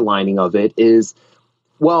silver lining of it is,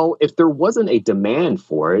 well, if there wasn't a demand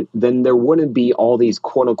for it, then there wouldn't be all these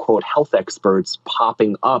quote unquote health experts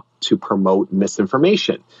popping up to promote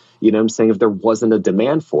misinformation. You know what I'm saying? If there wasn't a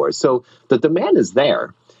demand for it. So the demand is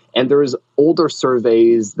there. And there's older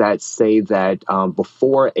surveys that say that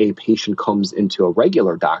before a patient comes into a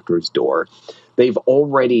regular doctor's door, they've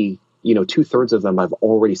already, 2/3 of them have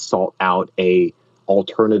already sought out a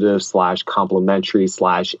alternative / complementary /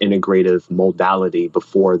 integrative modality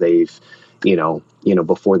before they've,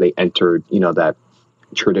 before they entered, that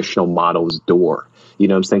traditional model's door. You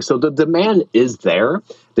know what I'm saying? So the demand is there.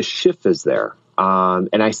 The shift is there.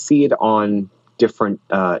 And I see it on different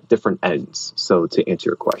ends. So to answer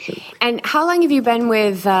your question. And how long have you been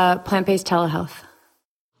with plant-based telehealth?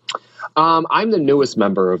 I'm the newest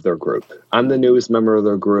member of their group.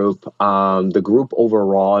 The group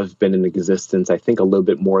overall has been in existence, I think, a little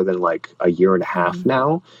bit more than like a year and a half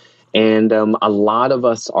now. And a lot of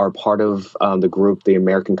us are part of the group, the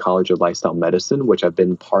American College of Lifestyle Medicine, which I've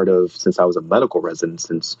been part of since I was a medical resident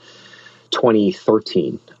since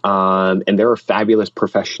 2013. And they're a fabulous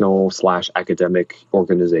professional / academic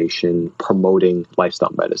organization promoting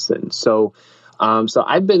lifestyle medicine. So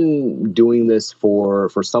I've been doing this for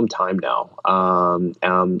some time now.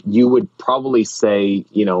 You would probably say,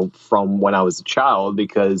 from when I was a child,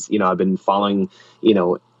 because, I've been following,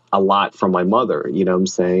 a lot from my mother, you know what I'm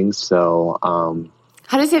saying? So,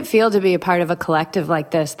 how does it feel to be a part of a collective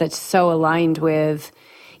like this that's so aligned with,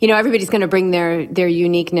 everybody's going to bring their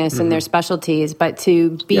uniqueness and their specialties, but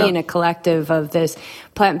to be in a collective of this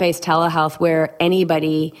plant-based telehealth where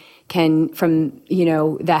anybody can,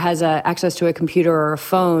 that has access to a computer or a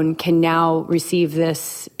phone, can now receive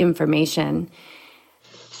this information?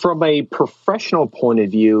 From a professional point of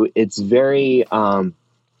view, it's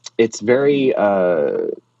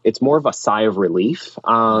more of a sigh of relief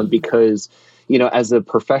because, as a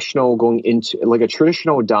professional going into, like a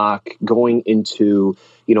traditional doc going into,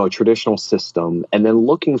 a traditional system and then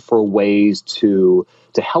looking for ways to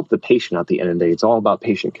help the patient at the end of the day. It's all about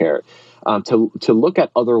patient care. To look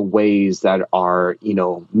at other ways that are,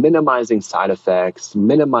 minimizing side effects,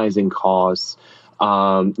 minimizing costs,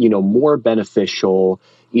 more beneficial,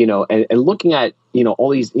 and looking at, all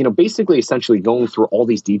these, basically essentially going through all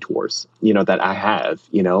these detours, that I have,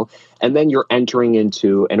 and then you're entering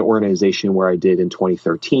into an organization where I did in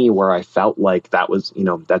 2013, where I felt like that was,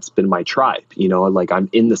 that's been my tribe, like I'm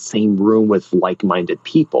in the same room with like-minded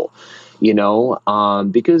people,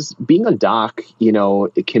 because being a doc,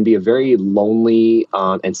 it can be a very lonely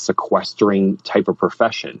and sequestering type of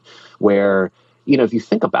profession where, if you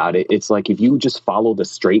think about it, it's like if you just follow the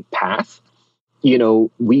straight path,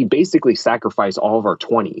 we basically sacrifice all of our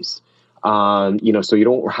 20s, so you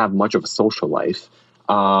don't have much of a social life,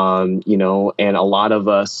 and a lot of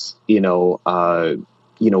us,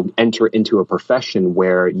 enter into a profession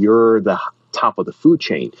where you're the top of the food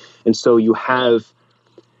chain. And so you have,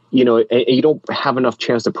 you don't have enough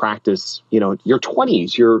chance to practice, your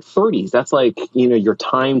 20s, your 30s. That's like, your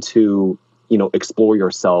time to, explore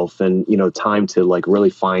yourself and, time to like really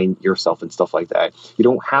find yourself and stuff like that. You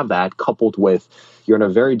don't have that coupled with you're in a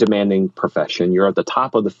very demanding profession. You're at the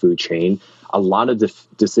top of the food chain. A lot of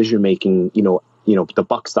decision making, the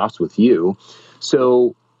buck stops with you.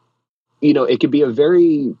 So, it could be a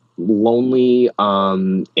very lonely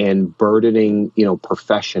and burdening,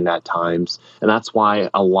 profession at times. And that's why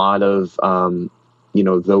a lot of,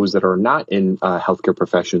 those that are not in healthcare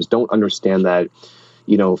professions don't understand that,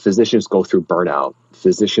 physicians go through burnout.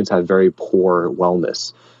 Physicians have very poor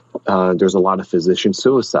wellness. There's a lot of physician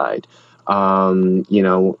suicide. And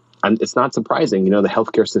it's not surprising, the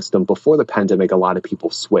healthcare system before the pandemic, a lot of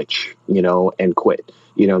people switch, and quit,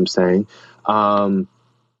 you know what I'm saying?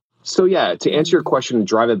 So yeah, to answer your question and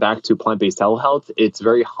drive it back to plant-based telehealth, it's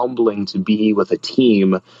very humbling to be with a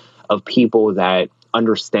team of people that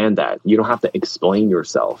understand that. You don't have to explain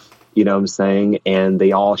yourself, you know what I'm saying? And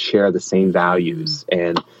they all share the same values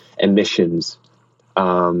and missions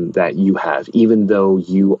that you have, even though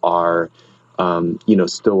you are,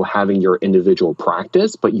 still having your individual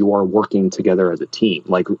practice, but you are working together as a team.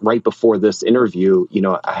 Like right before this interview,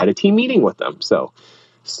 I had a team meeting with them. So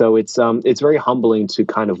it's very humbling to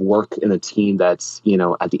kind of work in a team that's,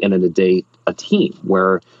 at the end of the day, a team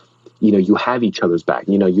where, you have each other's back.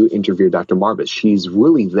 You interviewed Dr. Marbas. She's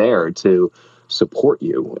really there to support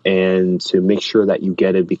you and to make sure that you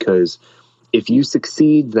get it, because if you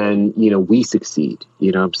succeed, then, we succeed,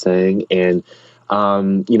 you know what I'm saying? And,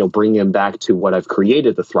 bringing them back to what I've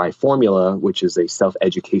created, the Thrive Formula, which is a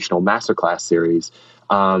self-educational masterclass series.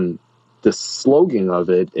 The slogan of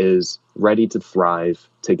it is ready to thrive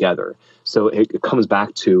together. So it comes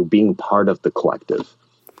back to being part of the collective.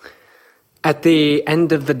 At the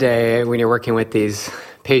end of the day, when you're working with these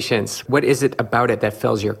patients, what is it about it that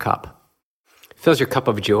fills your cup? Fills your cup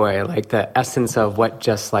of joy, like the essence of what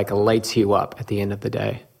just like lights you up at the end of the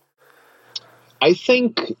day? I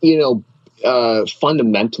think,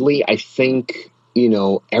 fundamentally, I think,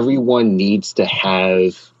 everyone needs to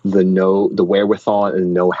have the wherewithal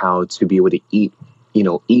and know-how to be able to eat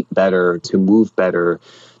better, to move better,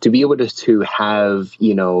 to be able to have,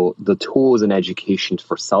 the tools and education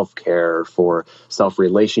for self-care, for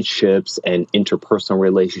self-relationships and interpersonal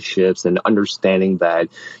relationships, and understanding that,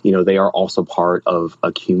 they are also part of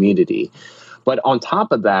a community. But on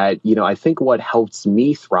top of that, I think what helps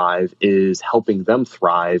me thrive is helping them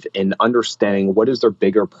thrive and understanding what is their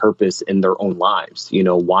bigger purpose in their own lives.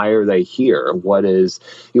 Why are they here? What is,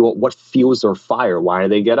 what fuels their fire? Why do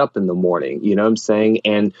they get up in the morning? You know what I'm saying?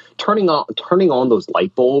 And turning on those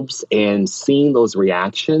light bulbs and seeing those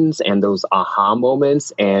reactions and those aha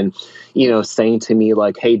moments and, saying to me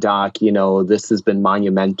like, hey, doc, this has been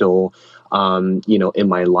monumental. in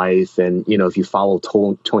my life. And, if you follow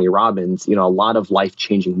Tony Robbins, a lot of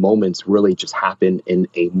life-changing moments really just happen in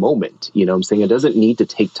a moment. I'm saying? It doesn't need to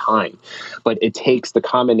take time, but it takes the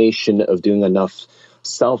combination of doing enough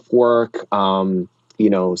self-work,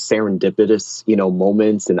 serendipitous,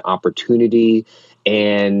 moments and opportunity,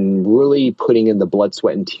 and really putting in the blood,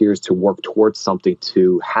 sweat, and tears to work towards something,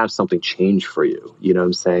 to have something change for you. You know what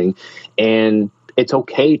I'm saying? And it's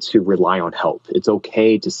okay to rely on help. It's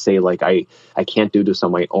okay to say, like, I can't do this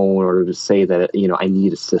on my own, or to say that, I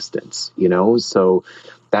need assistance, So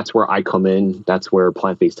that's where I come in. That's where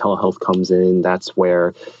plant-based telehealth comes in. That's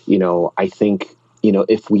where, I think,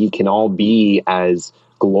 if we can all be as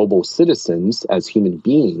global citizens, as human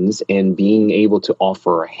beings, and being able to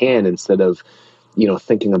offer a hand instead of,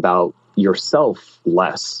 thinking about yourself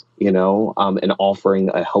less, and offering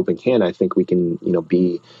a helping hand, I think we can,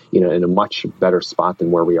 be, in a much better spot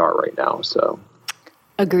than where we are right now. So.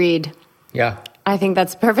 Agreed. Yeah. I think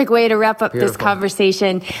that's a perfect way to wrap up Beautiful. This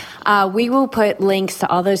conversation. We will put links to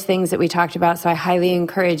all those things that we talked about. So I highly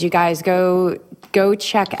encourage you guys, go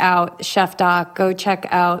check out Chef Doc, go check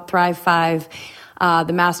out Thrive 5.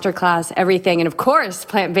 The masterclass, everything. And of course,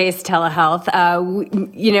 plant-based telehealth.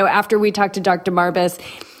 After we talked to Dr. Marbas,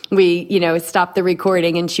 we, stopped the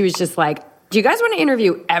recording, and she was just like, do you guys want to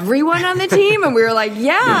interview everyone on the team? And we were like,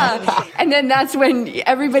 yeah. And then that's when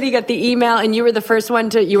everybody got the email, and you were the first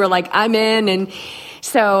one you were like, I'm in. And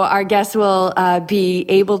so our guests will be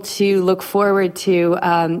able to look forward to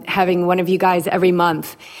having one of you guys every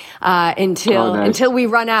month until we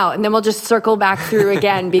run out, and then we'll just circle back through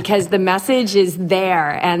again, because the message is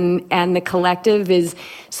there, and the collective is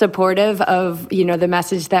supportive of the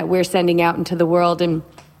message that we're sending out into the world. And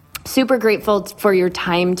super grateful for your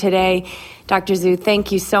time today, Dr. Zhu.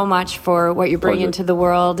 Thank you so much for what you're bringing to the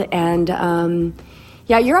world. And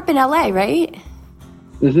you're up in LA, right?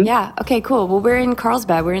 Mm-hmm. Yeah. Okay, cool. Well, we're in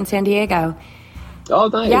Carlsbad. We're in San Diego. Oh,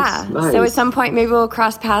 nice. Yeah. Nice. So at some point, maybe we'll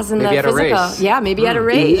cross paths in maybe the physical. Race. Yeah, maybe at a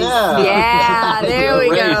race. Yeah. There we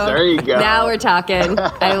go. There you go. Now we're talking.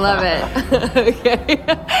 I love it. Okay.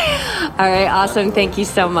 All right. Awesome. Thank you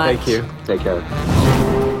so much. Thank you. Take care.